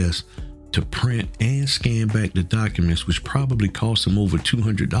UPS to print and scan back the documents, which probably cost them over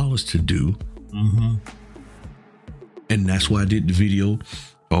 $200 to do. And that's why I did the video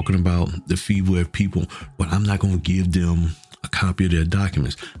talking about the fee where people, well, I'm not going to give them a copy of their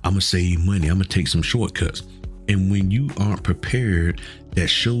documents. I'm going to save money. I'm going to take some shortcuts. And when you aren't prepared, that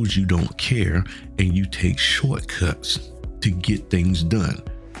shows you don't care, and you take shortcuts to get things done.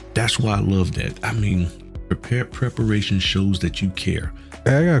 That's why I love that. I mean, preparation shows that you care.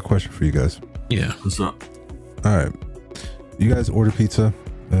 Hey, I got a question for you guys. Yeah. What's up? All right. You guys order pizza?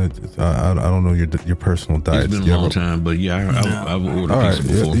 I don't know your personal diet. It's been a long time, but yeah, I've ordered pizza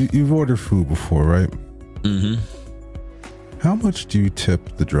before. You've ordered food before, right? How much do you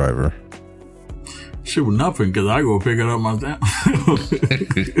tip the driver? Shit, nothing, because I go pick it up myself.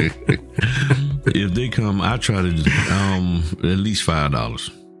 If they come, I try to at least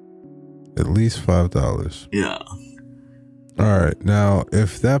 $5. At least $5. Yeah. All right. Now,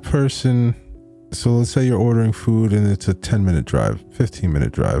 if that person, so let's say you're ordering food and it's a 10-minute drive,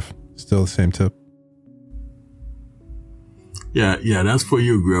 15-minute drive, still the same tip? Yeah, that's for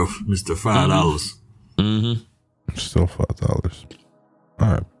you, Griff, Mr. $5. Still $5.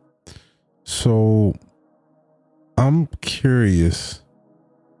 All right. So I'm curious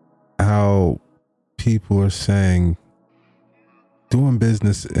how people are saying doing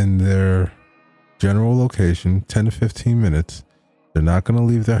business in their general location, 10 to 15 minutes. They're not going to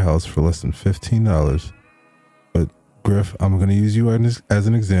leave their house for less than $15. But Griff, I'm going to use you as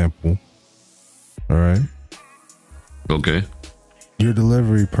an example. All right. Okay. Your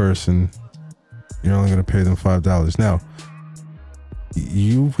delivery person, you're only going to pay them $5. Now,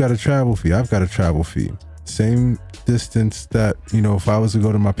 you've got a travel fee. I've got a travel fee. Same distance that, if I was to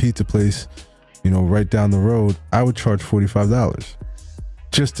go to my pizza place, right down the road, I would charge $45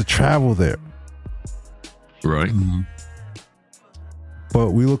 just to travel there. Right.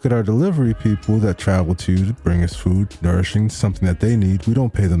 But we look at our delivery people that travel to bring us food, nourishing, something that they need. We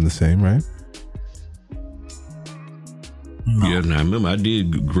don't pay them the same, right? No. Yeah, now remember I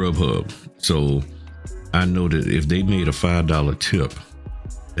did Grubhub, so I know that if they made a $5 tip,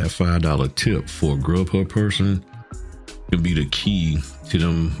 that $5 tip for a Grubhub person can be the key to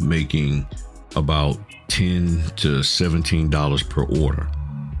them making about $10 to $17 per order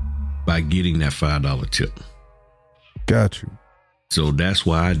by getting that $5 tip. Got you. So that's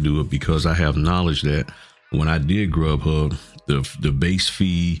why I do it, because I have knowledge that when I did Grubhub, the base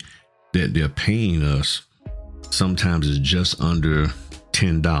fee that they're paying us sometimes is just under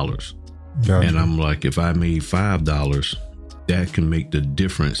 $10. And I'm like, if I made $5, that can make the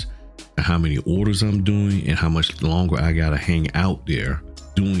difference in how many orders I'm doing and how much longer I gotta hang out there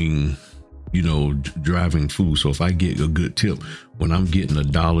doing, driving food. So if I get a good tip, when I'm getting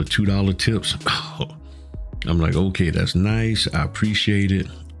 $1, $2 tips, I'm like, okay, that's nice, I appreciate it.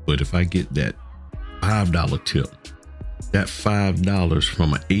 But if I get that $5 tip, that $5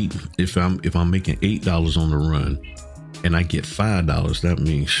 from an 8, if I'm making $8 on the run and I get $5, that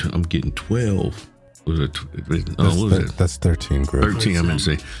means I'm getting 12. That's 13, Griff. 13, I meant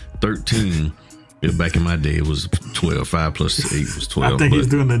to say 13. Back in my day, it was 12. 5 plus 8 was 12. I think he's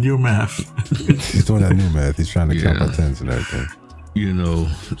doing the new math. He's doing that new math. He's trying to count by tens and everything.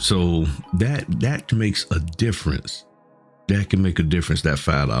 So that makes a difference. That can make a difference, that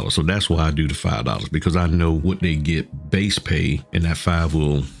 $5. So that's why I do the $5, because I know what they get base pay, and that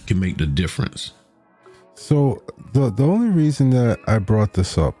 $5 can make the difference. So the only reason that I brought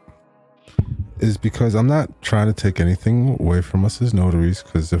this up is because I'm not trying to take anything away from us as notaries,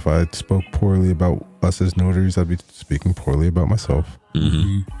 because if I spoke poorly about us as notaries, I'd be speaking poorly about myself.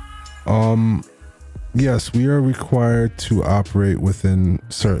 Yes, we are required to operate within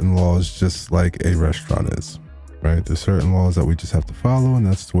certain laws, just like a restaurant is. Right? There's certain laws that we just have to follow, and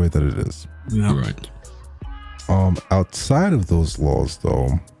that's the way that it is. Yeah. Right. Outside of those laws,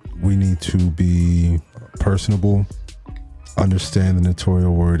 though, we need to be personable, understand the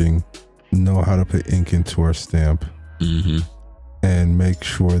notarial wording, know how to put ink into our stamp, and make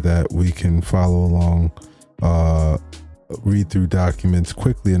sure that we can follow along, read through documents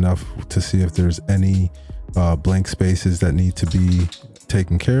quickly enough to see if there's any blank spaces that need to be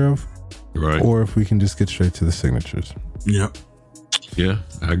taken care of, Right. or if we can just get straight to the signatures. Yep. Yeah,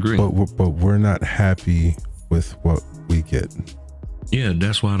 I agree. But we're not happy with what we get. Yeah,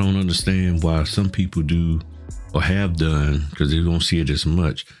 that's why I don't understand why some people do or have done, because they don't see it as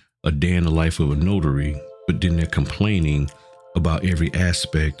much, a day in the life of a notary, but then they're complaining about every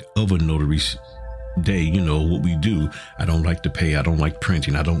aspect of a notary's day. You know, what we do. I don't like to pay. I don't like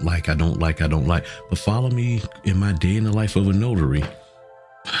printing. I don't like. But follow me in my day in the life of a notary.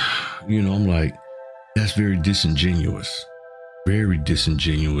 You know, I'm like, that's very disingenuous. Very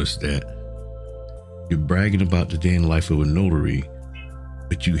disingenuous that you're bragging about the day in the life of a notary,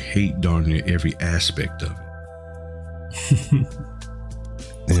 but you hate darn near every aspect of it.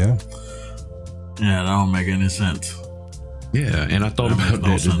 Yeah. Yeah, that don't make any sense. Yeah, and I thought That about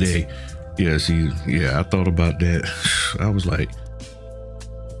makes no that today. Yeah, see, yeah, I thought about that. I was like,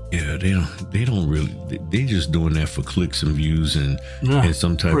 yeah, they don't really, they just doing that for clicks and views and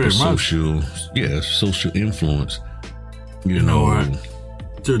some type of social influence. You know what?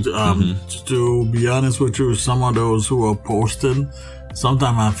 To be honest with you, some of those who are posting,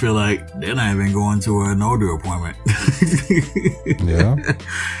 sometimes I feel like they're not even going to a notary appointment. Yeah.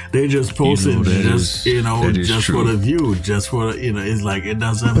 They just posting just true. for the view, just for it's like it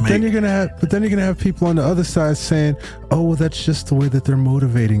doesn't But make. then you're gonna have people on the other side saying, "Oh, well, that's just the way that they're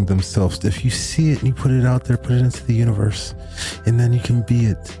motivating themselves. If you see it and you put it out there, put it into the universe, and then you can be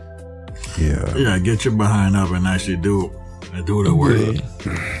it." Yeah. Get your behind up and actually do the work.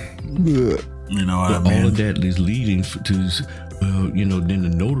 You know what I mean? All of that is leading to, then the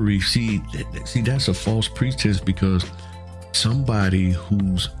notary, see, that's a false pretense, because somebody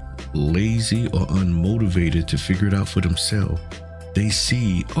who's lazy or unmotivated to figure it out for themselves, they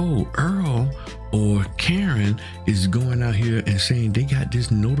see, oh, Earl or Karen is going out here and saying they got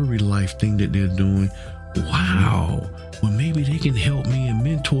this notary life thing that they're doing. Wow. Well, maybe they can help me and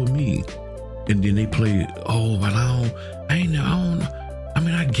mentor me. And then they play, oh, but I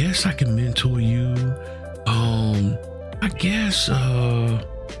guess I can mentor you. I guess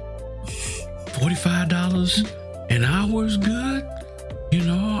 $45 an hour is good. You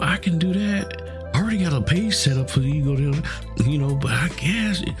know, I can do that. I already got a page set up for you. Go there, but I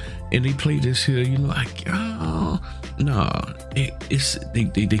guess. And they play this here, it's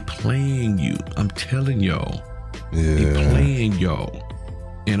they playing you. I'm telling y'all, they playing y'all.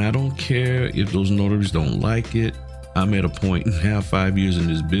 And I don't care if those notaries don't like it. I'm at a point in 5 years in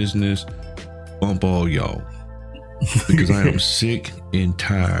this business, bump all y'all. Because I am sick and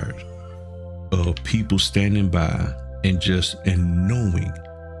tired of people standing by and knowing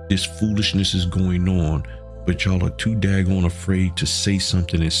this foolishness is going on, but y'all are too daggone afraid to say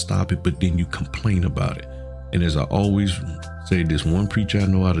something and stop it, but then you complain about it. And as I always say, this one preacher I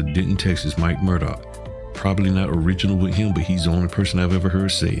know out of Denton, Texas, Mike Murdoch, probably not original with him, but he's the only person I've ever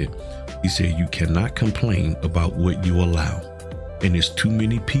heard say it. He said, you cannot complain about what you allow. And there's too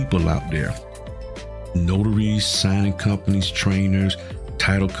many people out there, notaries, signing companies, trainers,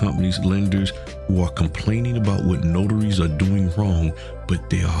 title companies, lenders, who are complaining about what notaries are doing wrong, but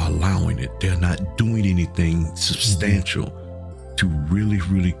they are allowing it. They're not doing anything substantial to really,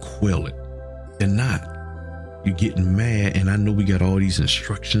 really quell it. They're not. You're getting mad, and I know we got all these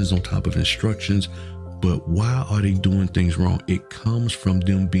instructions on top of instructions, but why are they doing things wrong? It comes from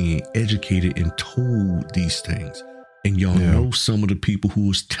them being educated and told these things. And y'all know some of the people who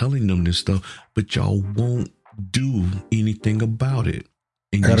was telling them this stuff, but y'all won't do anything about it.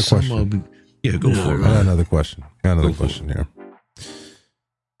 And I got a question. Go for it. I got another question. Here.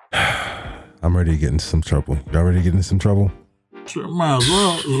 I'm ready to get into some trouble. Y'all ready to get into some trouble? Sure, might as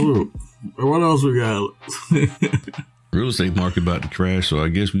well. What else we got? Real estate market about to crash, so I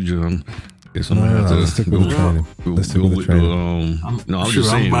guess we just. Let's stick with the training. Let's stick with the training. I was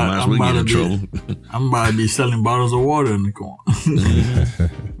just saying, might as well get in trouble. I'm about to be selling bottles of water in the corner.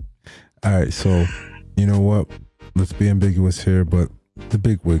 All right, so you know what? Let's be ambiguous here, but the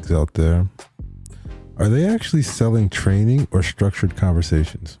big wigs out there, are they actually selling training or structured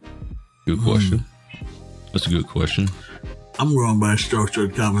conversations? Good question. That's a good question. I'm going by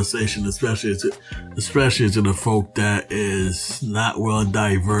structured conversation, especially to the folk that is not well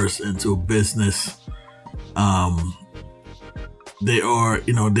diverse into business they are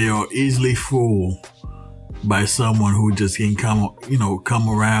easily fooled by someone who just can come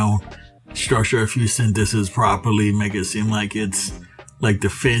around, structure a few sentences properly, make it seem like it's like the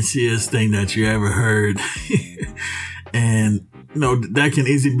fanciest thing that you ever heard. And that can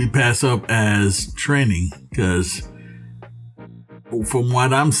easily be passed up as training, because from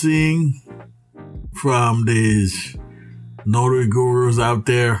what I'm seeing from these notary gurus out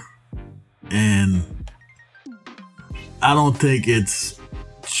there, and I don't think it's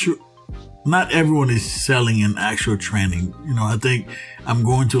true. Not everyone is selling an actual training. I think I'm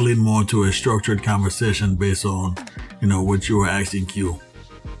going to lead more to a structured conversation based on, what you were asking Q.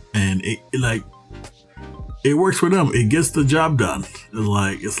 And it works for them. It gets the job done.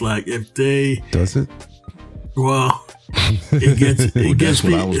 It's like if they... Does it? Well, it gets... That's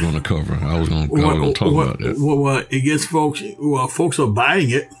what I was going to cover. I was going to talk about that. Well, it gets folks... Well, folks are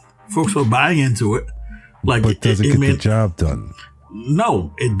buying it. Folks are buying into it. But does it get the job done?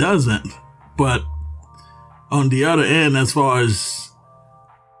 No, it doesn't. But on the other end, as far as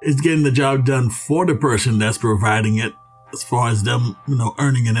it's getting the job done for the person that's providing it, as far as them,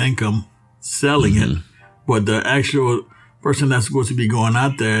 earning an income, selling it, but the actual person that's supposed to be going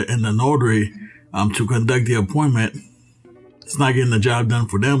out there in the notary to conduct the appointment, it's not getting the job done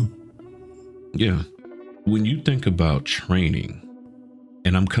for them. Yeah. When you think about training,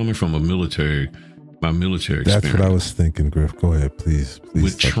 and I'm coming from my military experience. That's what I was thinking, Griff. Go ahead, please.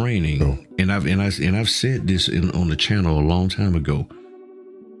 With training, and I've said this on the channel a long time ago.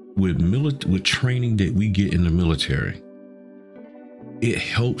 With training that we get in the military, it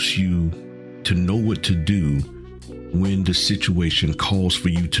helps you to know what to do when the situation calls for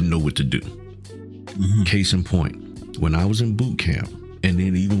you to know what to do. Case in point, when I was in boot camp, and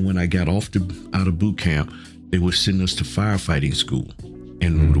then even when I got out of boot camp, they were sending us to firefighting school.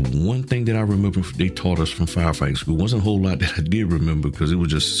 And the one thing that I remember they taught us from firefighting school wasn't a whole lot that I did remember because it was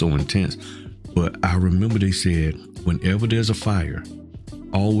just so intense. But I remember they said, whenever there's a fire,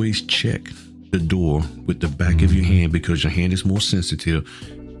 always check the door with the back of your hand because your hand is more sensitive.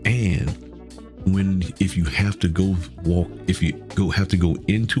 And if you have to go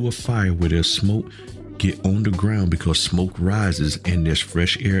into a fire where there's smoke, get on the ground because smoke rises and there's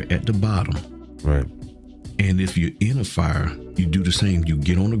fresh air at the bottom. Right. And if you're in a fire, you do the same. You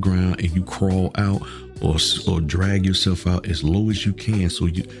get on the ground and you crawl out or drag yourself out as low as you can,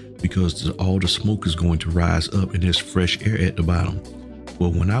 because all the smoke is going to rise up and there's fresh air at the bottom.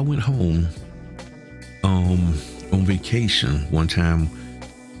 Well, when I went home on vacation one time,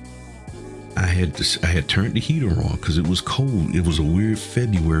 I had turned the heater on because it was cold. It was a weird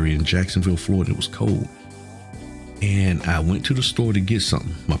February in Jacksonville, Florida. It was cold. And I went to the store to get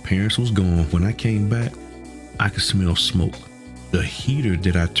something. My parents was gone. When I came back, I could smell smoke. The heater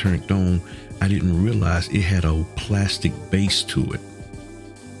that I turned on, I didn't realize it had a plastic base to it.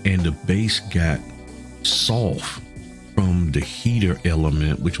 And the base got soft from the heater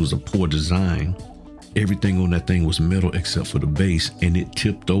element, which was a poor design. Everything on that thing was metal except for the base, and it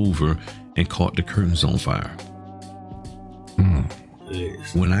tipped over and caught the curtains on fire.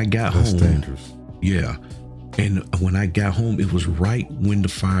 When I got home, dangerous. Yeah. And when I got home, it was right when the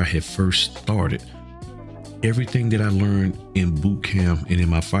fire had first started. Everything that I learned in boot camp and in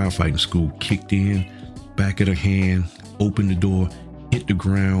my firefighting school kicked in, back of the hand, opened the door, hit the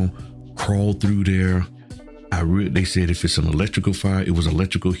ground, crawled through there. They said if it's an electrical fire, it was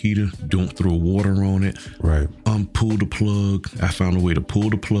electrical heater, don't throw water on it. Right. Pull the plug. I found a way to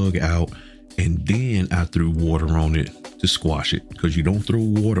pull the plug out, and then I threw water on it to squash it, because you don't throw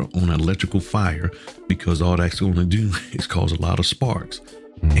water on an electrical fire because all that's going to do is cause a lot of sparks.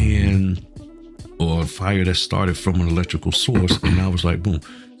 Or a fire that started from an electrical source. And I was like, boom.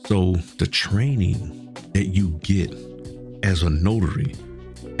 So the training that you get as a notary,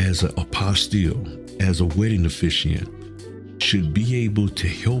 as a apostille, as a wedding officiant should be able to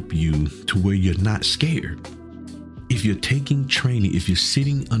help you to where you're not scared. If you're taking training, if you're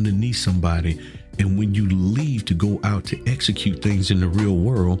sitting underneath somebody, and when you leave to go out to execute things in the real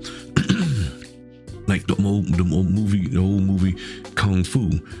world, like the old movie Kung Fu,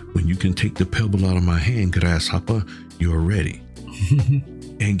 when you can take the pebble out of my hand, grasshopper, you're ready.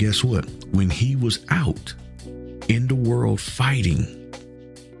 And guess what? When he was out in the world fighting,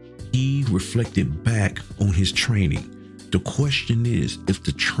 he reflected back on his training. The question is, if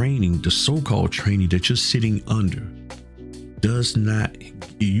the training, the so-called training that you're sitting under,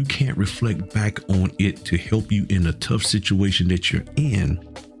 you can't reflect back on it to help you in a tough situation that you're in,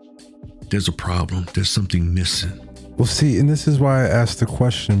 there's a problem. There's something missing. Well, see, and this is why I asked the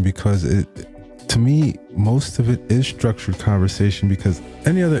question, because to me, most of it is structured conversation, because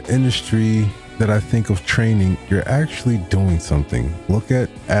any other industry that I think of training, you're actually doing something. Look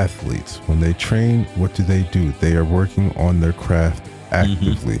at athletes. When they train, what do? They are working on their craft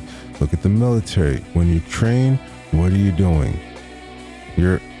actively. Look at the military. When you train, what are you doing?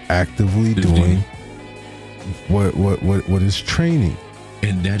 You're actively doing what is training.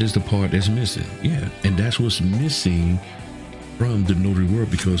 And that is the part that's missing. Yeah. And that's what's missing from the notary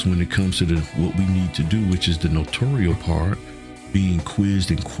world, because when it comes to what we need to do, which is the notarial part, being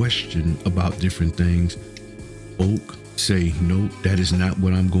quizzed and questioned about different things, folk say, no, that is not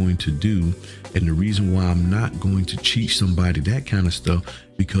what I'm going to do. And the reason why I'm not going to teach somebody that kind of stuff,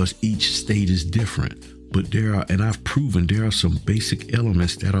 because each state is different. But there are, and I've proven there are some basic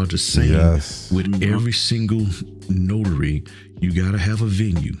elements that are the same with every single notary. You got to have a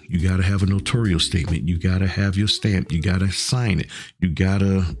venue. You got to have a notarial statement. You got to have your stamp. You got to sign it. You got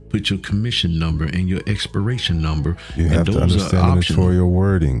to put your commission number and your expiration number. You have to understand the notarial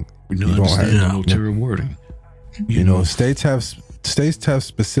wording. You don't understand the notarial wording. You know, states have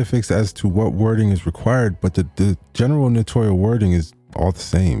specifics as to what wording is required, but the general notarial wording is all the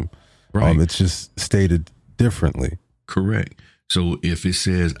same. Right. It's just stated differently. Correct. So if it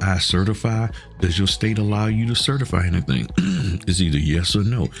says I certify, does your state allow you to certify anything? It's either yes or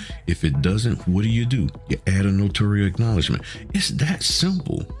no. If it doesn't, what do? You add a notarial acknowledgement. It's that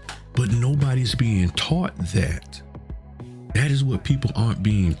simple, but nobody's being taught that. That is what people aren't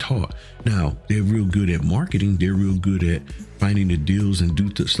being taught. Now, they're real good at marketing. They're real good at finding the deals and do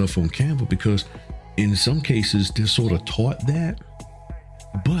stuff on Canva, because in some cases, they're sort of taught that.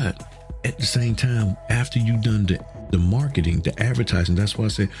 But at the same time, after you've done the marketing, the advertising, that's why I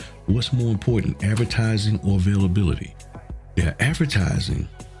say, what's more important, advertising or availability? Yeah, advertising.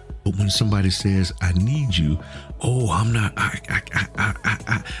 But when somebody says, I need you, I'm not,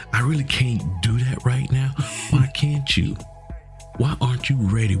 I really can't do that right now. Why can't you? Why aren't you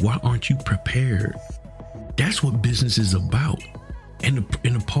ready? Why aren't you prepared? That's what business is about. And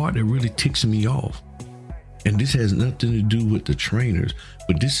the part that really ticks me off, and this has nothing to do with the trainers,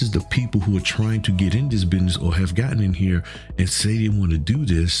 but this is the people who are trying to get in this business or have gotten in here and say they want to do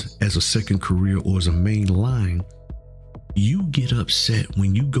this as a second career or as a main line. You get upset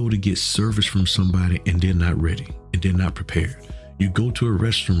when you go to get service from somebody and they're not ready and they're not prepared. You go to a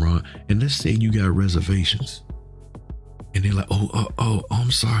restaurant and let's say you got reservations and they're like, I'm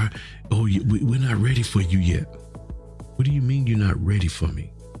sorry. We're not ready for you yet. What do you mean you're not ready for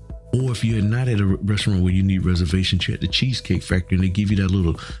me? Or if you're not at a restaurant where you need reservations, you're at the Cheesecake Factory and they give you that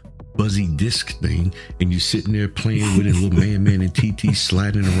little buzzy disc thing and you're sitting there playing with it, little man and TT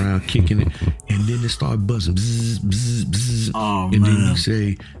sliding around, kicking it, and then it start buzzing. Bzz, bzz, bzz. Then you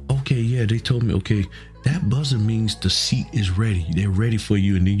say, okay, yeah, they told me, okay, that buzzer means the seat is ready. They're ready for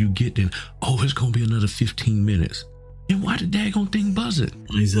you. And then you get there, it's going to be another 15 minutes. And why the daggone thing buzzing?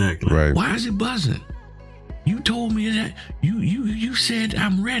 Exactly. Right. Why is it buzzing? You told me that you said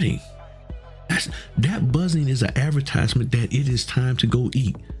I'm ready. That buzzing is an advertisement that it is time to go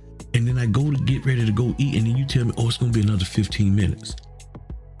eat. And then I go to get ready to go eat, and then you tell me, it's going to be another 15 minutes.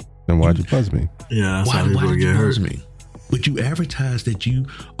 Then why'd you buzz me? Yeah, that's how people get hurt. Me? But you advertise that you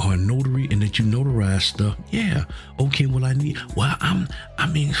are a notary and that you notarize stuff. Yeah. Okay, look, I don't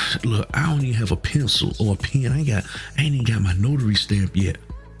even have a pencil or a pen. I ain't even got my notary stamp yet.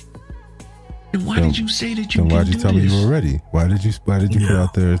 And why did you say that you? Then why'd you tell me this? you were ready? Why did you put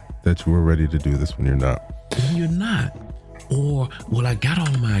out there that you were ready to do this when you're not? When you're not. Or, I got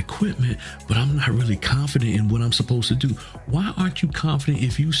all my equipment, but I'm not really confident in what I'm supposed to do. Why aren't you confident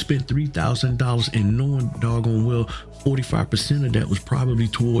if you spent $3,000 and knowing doggone well 45% of that was probably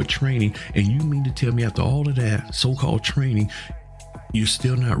toward training, and you mean to tell me after all of that so-called training, you're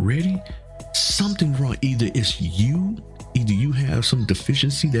still not ready? Something wrong. Either you have some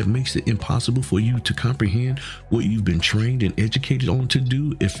deficiency that makes it impossible for you to comprehend what you've been trained and educated on to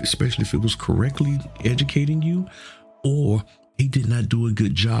do, especially if it was correctly educating you, or he did not do a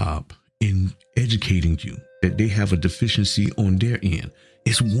good job in educating you, that they have a deficiency on their end.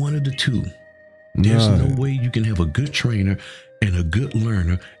 It's one of the two. There's no way you can have a good trainer and a good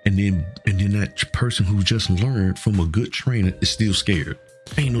learner, and then that person who just learned from a good trainer is still scared.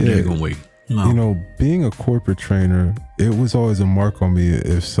 Ain't no daggone way. No. You know, being a corporate trainer, it was always a mark on me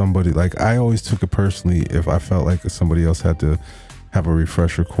if somebody, I always took it personally if I felt like somebody else had to have a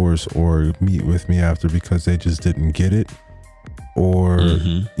refresher course or meet with me after because they just didn't get it, or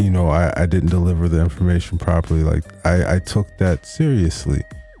I didn't deliver the information properly. I took that seriously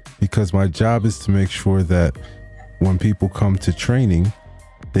because my job is to make sure that when people come to training,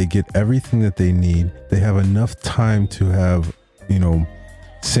 they get everything that they need. They have enough time to have,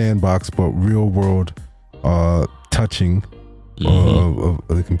 sandbox, but real world touching of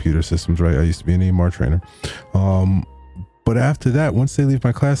the computer systems, right? I used to be an EMR trainer. But after that, once they leave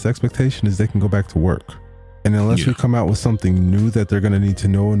my class, the expectation is they can go back to work. And unless we come out with something new that they're going to need to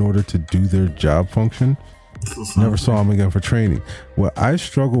know in order to do their job function, never saw them again for training. What I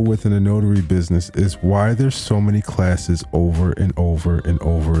struggle with in the notary business is why there's so many classes over and over and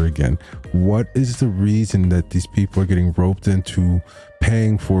over again. What is the reason that these people are getting roped into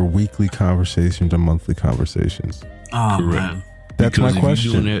paying for weekly conversations or monthly conversations? Oh, man. That's because my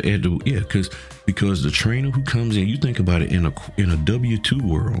question. Because the trainer who comes in, you think about it in a W-2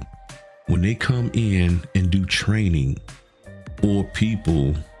 world, when they come in and do training for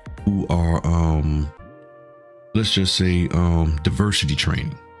people who are let's just say diversity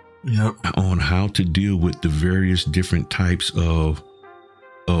training, on how to deal with the various different types of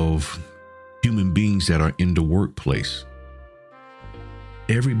human beings that are in the workplace.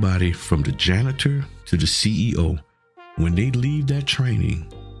 Everybody from the janitor to the CEO, when they leave that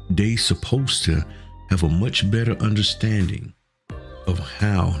training, they supposed to have a much better understanding of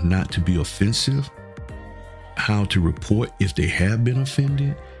how not to be offensive, how to report if they have been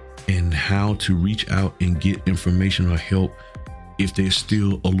offended, and how to reach out and get information or help if they're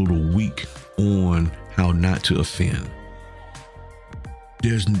still a little weak on how not to offend.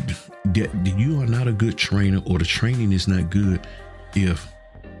 You are not a good trainer, or the training is not good if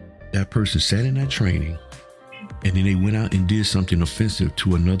that person sat in that training and then they went out and did something offensive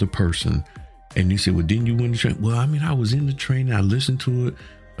to another person, and they said, well, didn't you win the training? Well, I mean, I was in the training, I listened to it,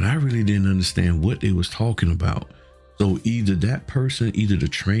 but I really didn't understand what they was talking about. So either the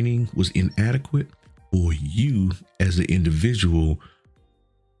training was inadequate, or you as an individual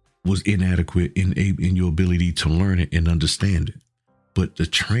was inadequate in your ability to learn it and understand it. But they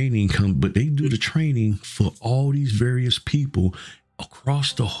do the training for all these various people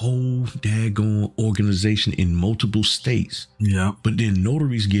across the whole daggone organization in multiple states. Yeah. But then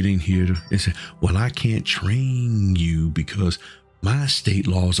notaries get in here and say, well, I can't train you because my state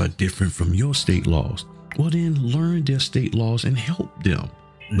laws are different from your state laws. Well, then learn their state laws and help them.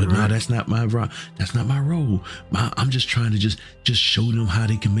 But no, that's not my role. I'm just trying to just show them how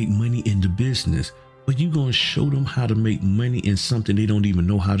they can make money in the business. But you're going to show them how to make money in something they don't even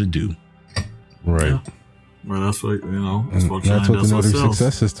know how to do. Right. Yeah. Well, that's what, that's what the notary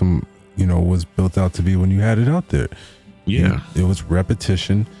success system, was built out to be when you had it out there. Yeah. It was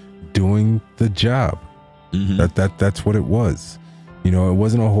repetition, doing the job. Mm-hmm. That's what it was. It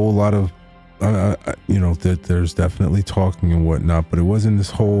wasn't a whole lot of, there's definitely talking and whatnot, but it wasn't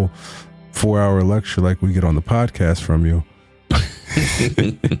this whole 4-hour lecture like we get on the podcast from you.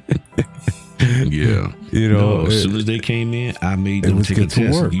 Yeah. As soon as they came in, I made them take a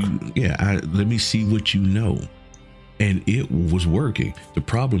test. Let me see what you know. And it was working. The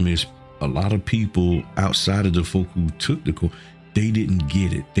problem is a lot of people outside of the folk who took the course, they didn't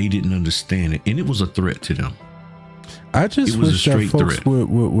get it. They didn't understand it. And it was a threat to them. I just wish that folks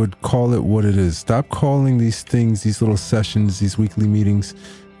would call it what it is. Stop calling these things, these little sessions, these weekly meetings,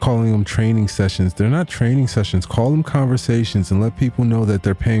 calling them training sessions. They're not training sessions. Call them conversations and let people know that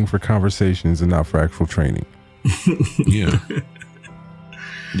they're paying for conversations and not for actual training. Yeah.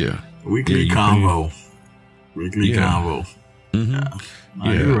 Weekly convo. Weekly convo. Mm-hmm.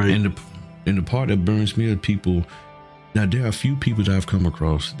 You're right. And the part that burns me are people. Now, there are a few people that I've come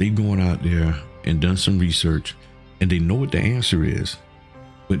across. They've gone out there and done some research, and they know what the answer is.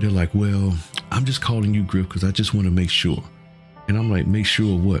 But they're like, well, I'm just calling you, Griff, because I just want to make sure. And I'm like, make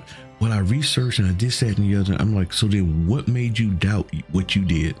sure what? Well, I researched and I did that and the other. I'm like, so then what made you doubt what you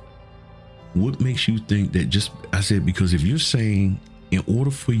did? What makes you think that I said, because if you're saying in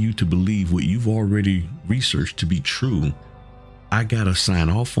order for you to believe what you've already researched to be true, I got to sign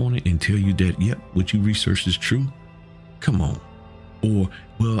off on it and tell you that, yep, what you researched is true. Come on. Or,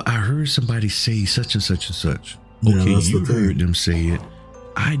 well, I heard somebody say such and such and such. Okay, you heard them say it.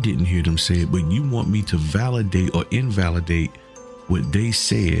 I didn't hear them say it, but you want me to validate or invalidate what they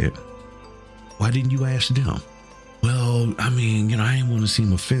said. Why didn't you ask them? Well, I mean, I didn't want to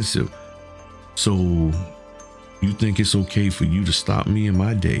seem offensive. So you think it's okay for you to stop me in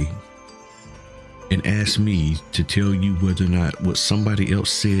my day and ask me to tell you whether or not what somebody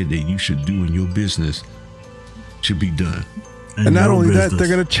else said that you should do in your business should be done? And not only that, they're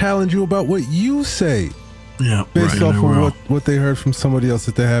going to challenge you about what you say. Yeah, based off of what they heard from somebody else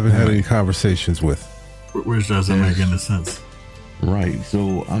that they haven't had any conversations with. Which doesn't make any sense. Right.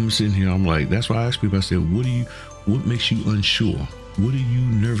 So I'm sitting here, I'm like, that's why I ask people, I said, what makes you unsure? What are you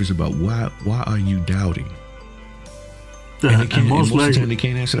nervous about? Why are you doubting? Yeah, and most of the time they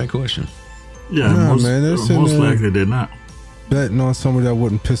can't answer that question. Yeah, most likely they're not. Betting on somebody that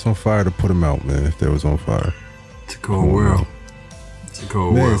wouldn't piss on fire to put them out, man, if they was on fire. It's a cold world. It's a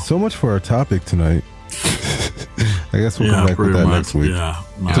cold Man, world. so much for our topic tonight. I guess we'll come back with that next week. Yeah,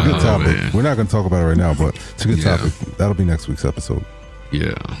 It's a good topic. Man. We're not going to talk about it right now, but it's a good topic. That'll be next week's episode.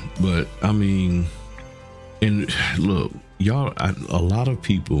 Yeah, but I mean, and look, y'all, a lot of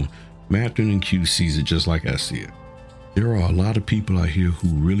people, Matthew and Q sees it just like I see it. There are a lot of people out here who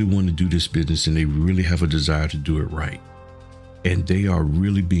really want to do this business and they really have a desire to do it right. And they are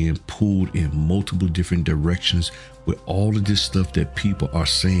really being pulled in multiple different directions with all of this stuff that people are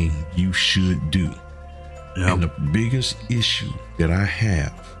saying you should do. Yep. And the biggest issue that I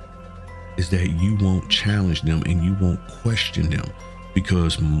have is that you won't challenge them and you won't question them,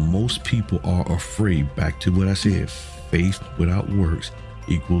 because most people are afraid. Back to what I said, faith without works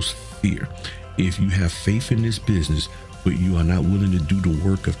equals fear. If you have faith in this business, but you are not willing to do the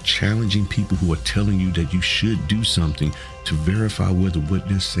work of challenging people who are telling you that you should do something to verify whether what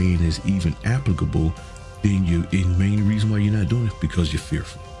they're saying is even applicable, then the main reason why you're not doing it because you're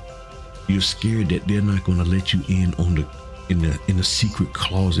fearful. You're scared that they're not going to let you in on in the secret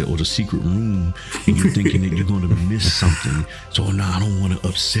closet or the secret room, and you're thinking that you're going to miss something. So I don't want to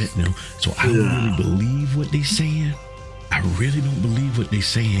upset them. So I don't really believe what they're saying. I really don't believe what they're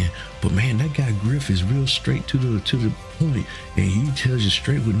saying. But man, that guy Griff is real straight to the point, and he tells you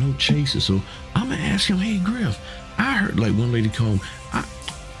straight with no chaser. So I'm gonna ask him, hey Griff, I heard like one lady called.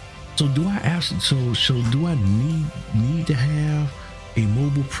 So do I ask? So do I need to have a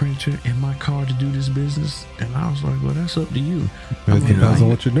mobile printer in my car to do this business? And I was like, well, that's up to you. It depends on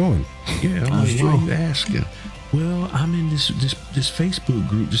what you're doing. Yeah, I'm like, why are you asking? Well, I'm in this Facebook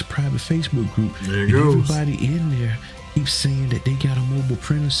group, this private Facebook group, There and goes. everybody in there keeps saying that they got a mobile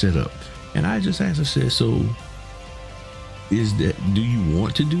printer set up. And I just asked, I said, so do you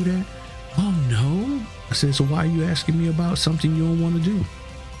want to do that? Oh, no. I said, so why are you asking me about something you don't want to do?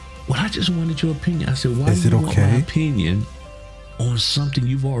 Well, I just wanted your opinion. I said, why Is do you it want my okay? opinion on something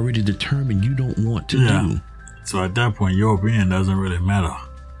you've already determined you don't want to do? So at that point, your opinion doesn't really matter.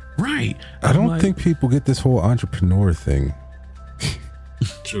 Right. I don't I'm like, think people get this whole entrepreneur thing.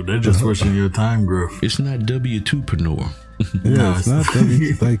 Sure, they're just wasting your time, Griff. it's not W2preneur. Yeah, No, it's not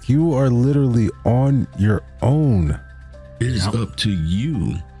like you are literally on your own. It is up to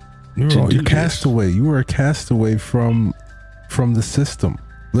you. You're to do a castaway. You are a castaway from the system.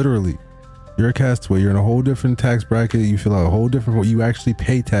 Literally, you're a castaway. You're in a whole different tax bracket. You fill out a whole different. You actually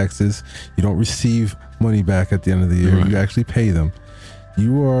pay taxes. You don't receive money back at the end of the year. Right. You actually pay them.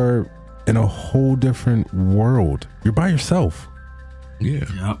 You are in a whole different world. You're by yourself. Yeah.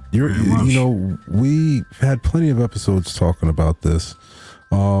 Yep. You know, we had plenty of episodes talking about this,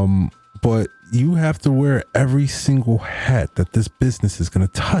 but you have to wear every single hat that this business is going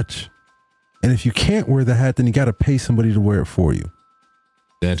to touch. And if you can't wear the hat, then you got to pay somebody to wear it for you.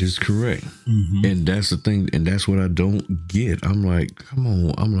 That is correct. Mm-hmm. And that's the thing. And that's what I don't get. I'm like, come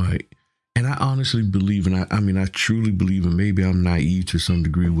on. I'm like, and I honestly believe, and I truly believe, and maybe I'm naive to some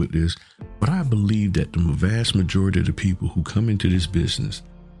degree with this, but I believe that the vast majority of the people who come into this business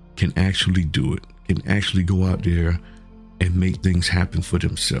can actually do it, can actually go out there and make things happen for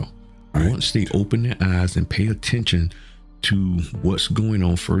themselves. Right. Once they open their eyes and pay attention to what's going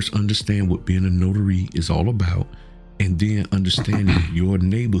on, first understand what being a notary is all about, and then understanding your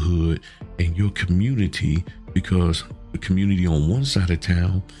neighborhood and your community, because the community on one side of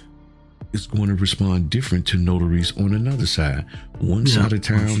town is going to respond different to notaries on another side. One side of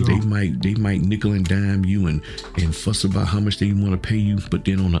town, sure. they might nickel and dime you and fuss about how much they want to pay you, but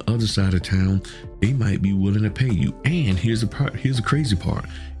then on the other side of town, they might be willing to pay you. And here's the crazy part.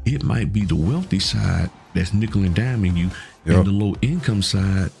 It might be the wealthy side that's nickel and diming you, and the low income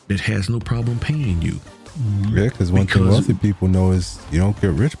side that has no problem paying you. Yeah, because one thing wealthy people know is you don't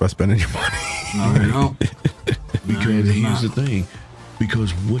get rich by spending your money. No, they don't. Because here's the thing.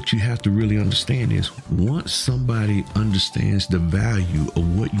 Because what you have to really understand is once somebody understands the value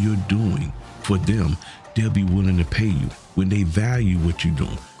of what you're doing for them, they'll be willing to pay you when they value what you're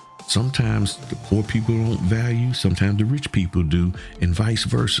doing. Sometimes the poor people don't value, sometimes the rich people do, and vice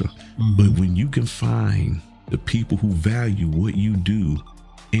versa. Mm-hmm. But when you can find the people who value what you do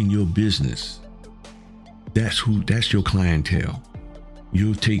in your business, that's your clientele.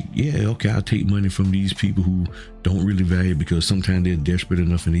 You'll take, I'll take money from these people who don't really value it because sometimes they're desperate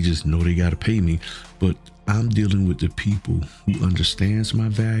enough and they just know they got to pay me. But I'm dealing with the people who understands my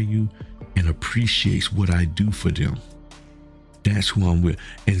value and appreciates what I do for them. That's who I'm with.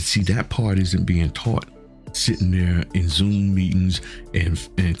 And see, that part isn't being taught sitting there in Zoom meetings and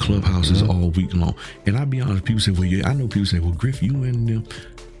clubhouses all week long. And I'll be honest, people say, I know people say, well, Griff, you in them.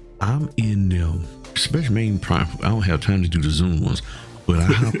 I'm in them, especially main prime. I don't have time to do the Zoom ones. But I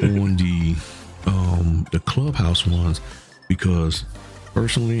hop on the clubhouse ones because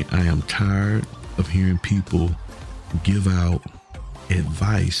personally, I am tired of hearing people give out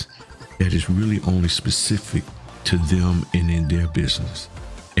advice that is really only specific to them and in their business,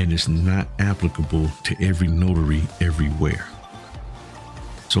 and it's not applicable to every notary everywhere.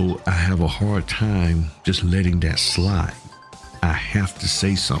 So I have a hard time just letting that slide. I have to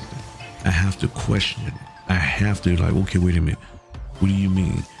say something. I have to question it. I have to like, okay, wait a minute. What do you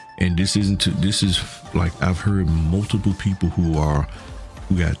mean? And this is like, I've heard multiple people who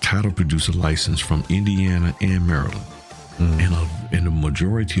got title producer license from Indiana and Maryland. And the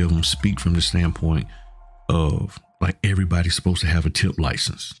majority of them speak from the standpoint of like, everybody's supposed to have a tip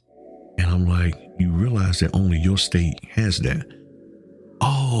license. And I'm like, you realize that only your state has that.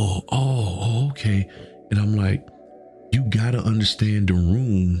 Oh, okay. And I'm like, you got to understand the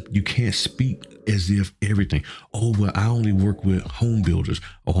room. You can't speak as if everything. Oh, well, I only work with home builders.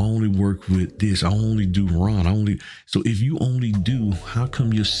 Or I only work with this. I only do Ron. So if you only do, how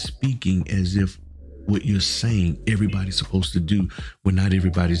come you're speaking as if what you're saying everybody's supposed to do when not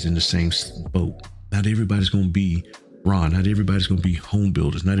everybody's in the same boat? Not everybody's going to be Ron. Not everybody's going to be home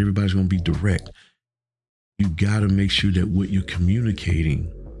builders. Not everybody's going to be direct. You got to make sure that what you're communicating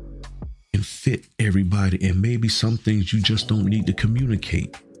can fit everybody. And maybe some things you just don't need to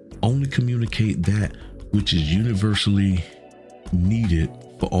communicate. Only communicate that which is universally needed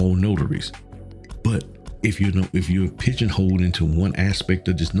for all notaries. But if you're pigeonholed into one aspect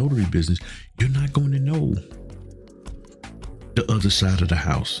of this notary business, you're not going to know the other side of the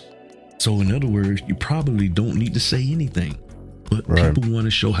house. So in other words, you probably don't need to say anything. But people want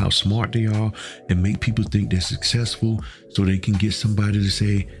to show how smart they are and make people think they're successful so they can get somebody to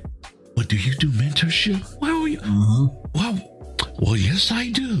say, well, do you do mentorship? Well, yes, I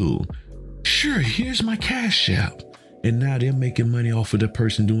do. Sure, here's my Cash App. And now they're making money off of the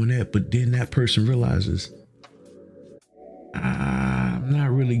person doing that. But then that person realizes, I'm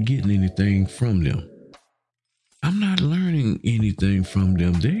not really getting anything from them. I'm not learning anything from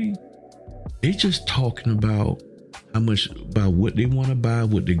them. They just talking about about what they want to buy,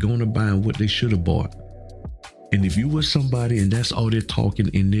 what they're going to buy, and what they should have bought. And if you were somebody and that's all they're talking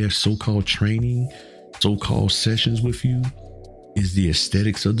in their so-called training, so-called sessions with you, is the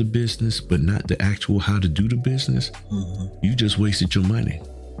aesthetics of the business, but not the actual how to do the business, you just wasted your money,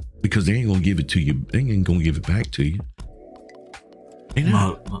 because they ain't going to give it to you. They ain't going to give it back to you.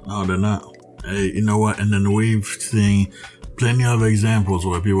 No, they're not. Hey, you know what? And then we've seen plenty of examples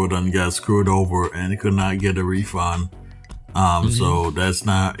where people done got screwed over and they could not get a refund. So that's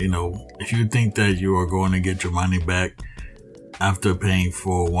not, if you think that you are going to get your money back after paying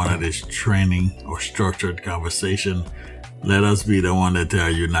for one of this training or structured conversation, let us be the one to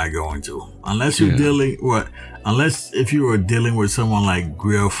tell you not going to. Unless you're unless if you are dealing with someone like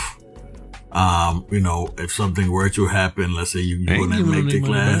Griff, if something were to happen, let's say you wouldn't make the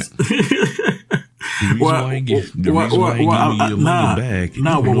class. The reason why you give me your money back. The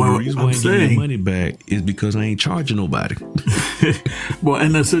reason why I give you your money back is because I ain't charging nobody. Well,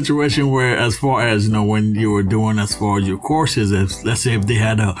 in a situation where, as far as when you were doing as far as your courses, let's say if they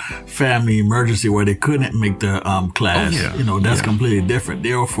had a family emergency where they couldn't make the class, that's completely different.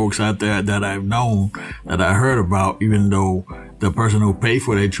 There are folks out there that I've known, that I heard about, even though the person who paid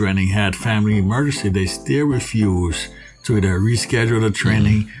for their training had family emergency, they still refuse to either reschedule the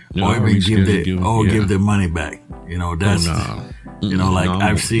training or even give their money back. That's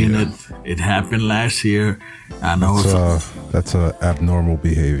I've seen it happen last year. I know that's a abnormal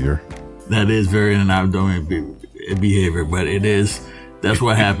behavior. That is very an abnormal behavior, but that's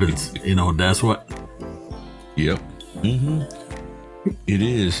what happens. That's what. Yep. It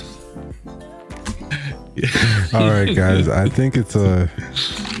is. All right, guys. I think it's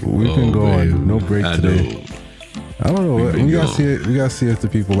we've been going no break today. I don't know. We gotta see if the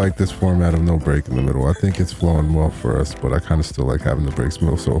people like this format of no break in the middle. I think it's flowing well for us, but I kind of still like having the breaks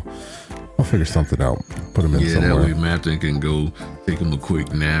middle. So I'll figure something out. Put them in somewhere. That way Matthew can go take him a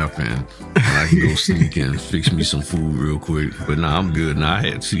quick nap, and I can go sneak and fix me some food real quick. But I'm good. Now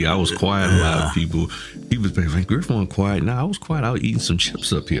I was quiet. A lot of people. He was like, Griffin quiet. Now I was quiet. I was eating some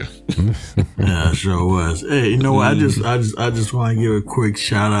chips up here. Yeah, sure was. Hey, you know what? I just want to give a quick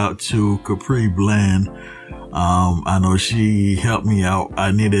shout out to Capri Bland. I know she helped me out.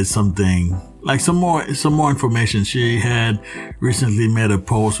 I needed something like some more information. She had recently made a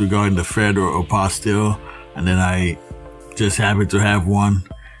post regarding the federal apostille, and then I just happened to have one.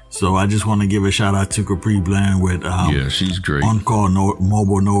 So I just want to give a shout out to Capri Bland with she's great. On-call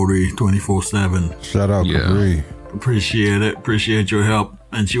mobile notary 24/7. Shout out Capri. Appreciate it. Appreciate your help.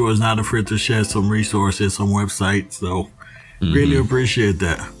 And she was not afraid to share some resources, some websites. So really appreciate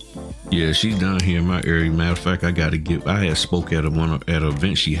that. Yeah, she's down here in my area. Matter of fact, I had spoke at an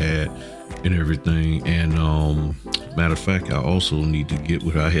event she had and everything. And matter of fact, I also need to get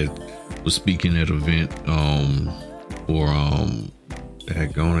with her. Was speaking at an event for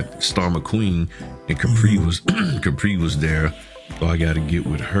Star McQueen, and Capri was there. So I got to get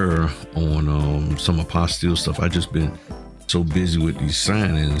with her on some apostille stuff. I just been so busy with these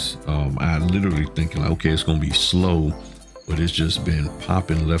signings. I literally thinking like, okay, it's gonna be slow, but it's just been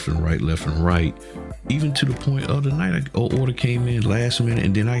popping left and right. Even to the point of the night, an order came in last minute,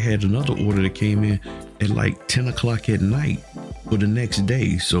 and then I had another order that came in at like 10 o'clock at night for the next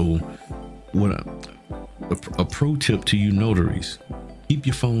day. So a pro tip to you notaries, keep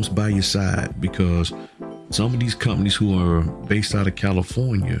your phones by your side, because some of these companies who are based out of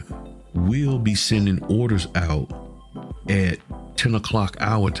California will be sending orders out at 10 o'clock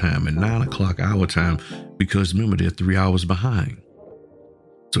our time and 9 o'clock our time, because remember, they're 3 hours behind.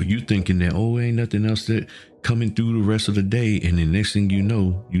 So you thinking that, oh, ain't nothing else that coming through the rest of the day, and the next thing you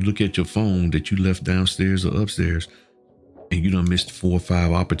know, you look at your phone that you left downstairs or upstairs, and you done missed 4 or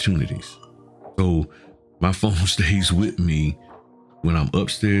 5 opportunities. So my phone stays with me when I'm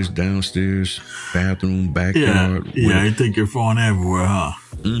upstairs, downstairs, bathroom, backyard. Yeah, you take your phone everywhere, huh?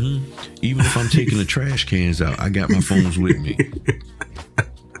 Mm-hmm. Even if I'm taking the trash cans out, I got my phones with me.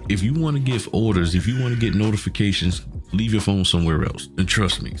 If you want to give orders, if you want to get notifications, leave your phone somewhere else. And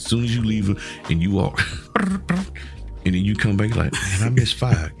trust me, as soon as you leave it and you walk, and then you come back like, man, I missed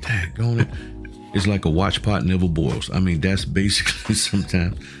 5. Daggone it. It's like a watch pot never boils. I mean, that's basically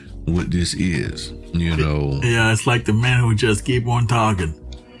sometimes what this is, you know. Yeah, it's like the men who just keep on talking.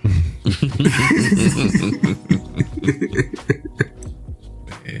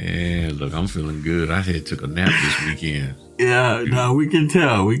 Man, look, I'm feeling good. I took a nap this weekend. Yeah, no, we can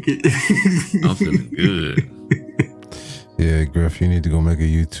tell. I'm feeling good. Yeah, Griff, you need to go make a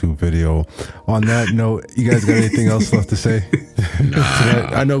YouTube video. On that note, you guys got anything else left to say? Nah.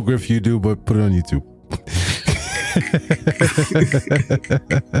 I know, Griff, you do, but put it on YouTube.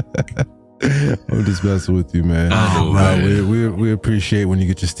 I'm just messing with you, man. We appreciate when you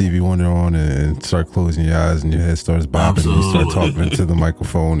get your Stevie Wonder on and start closing your eyes and your head starts bobbing. And you start talking into the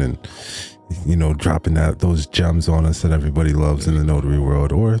microphone and, you know, dropping those gems on us that everybody loves in the notary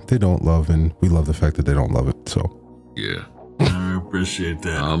world, or they don't love, and we love the fact that they don't love it. So yeah, I appreciate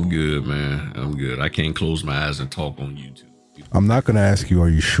that. I'm good, man. I'm good. I can't close my eyes and talk on YouTube. I'm not going to ask you, are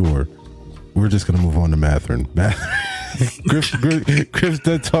you sure? We're just going to move on to Matherin. Griff's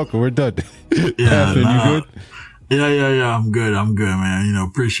done talking. We're done. Yeah, Matherin, you good? Yeah. I'm good, man. You know,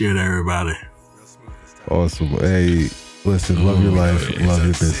 appreciate everybody. Awesome. Hey, listen, love your life, love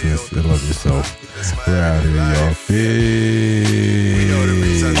your business, and love yourself. We're out here, y'all. Peace.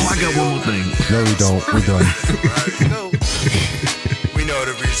 Oh, I got one more thing. No, we don't. We're done. We know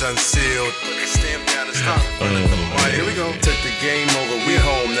the reason sealed. Alright, here we go. Took the game over, we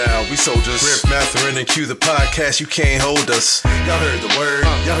home now. We soldiers. Griff, Matherin, and Q, the podcast. You can't hold us. Y'all heard the word.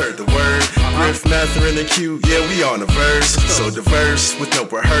 Griff, Matherin, and Q, yeah, we on the verse. So diverse, with no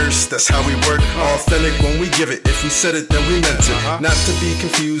rehearse. That's how we work. Authentic when we give it. If we said it, then we meant it. Not to be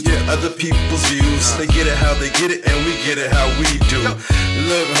confused with other people's views. They get it how they get it, and we get it how we do.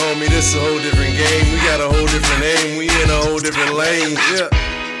 Look, homie, this a whole different game. We got a whole different aim. We in a whole different lane. Yeah.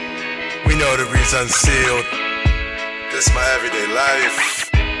 We know the reason sealed. This my everyday life.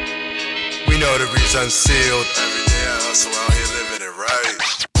 We know the reason sealed. Every day I hustle out here living it right.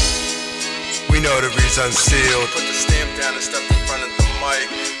 We know the reason sealed. Put the stamp down and step in front of the mic.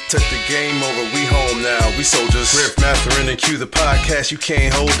 Took the game over, we home now. We soldiers. Griff, Matherin, and Q, the podcast. You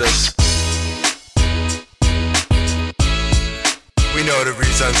can't hold us. We know the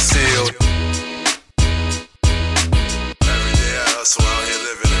reason sealed. Every day I hustle out here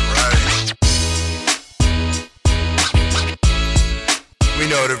living it right. We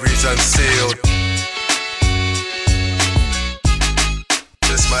know the reason sealed.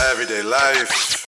 This my everyday life.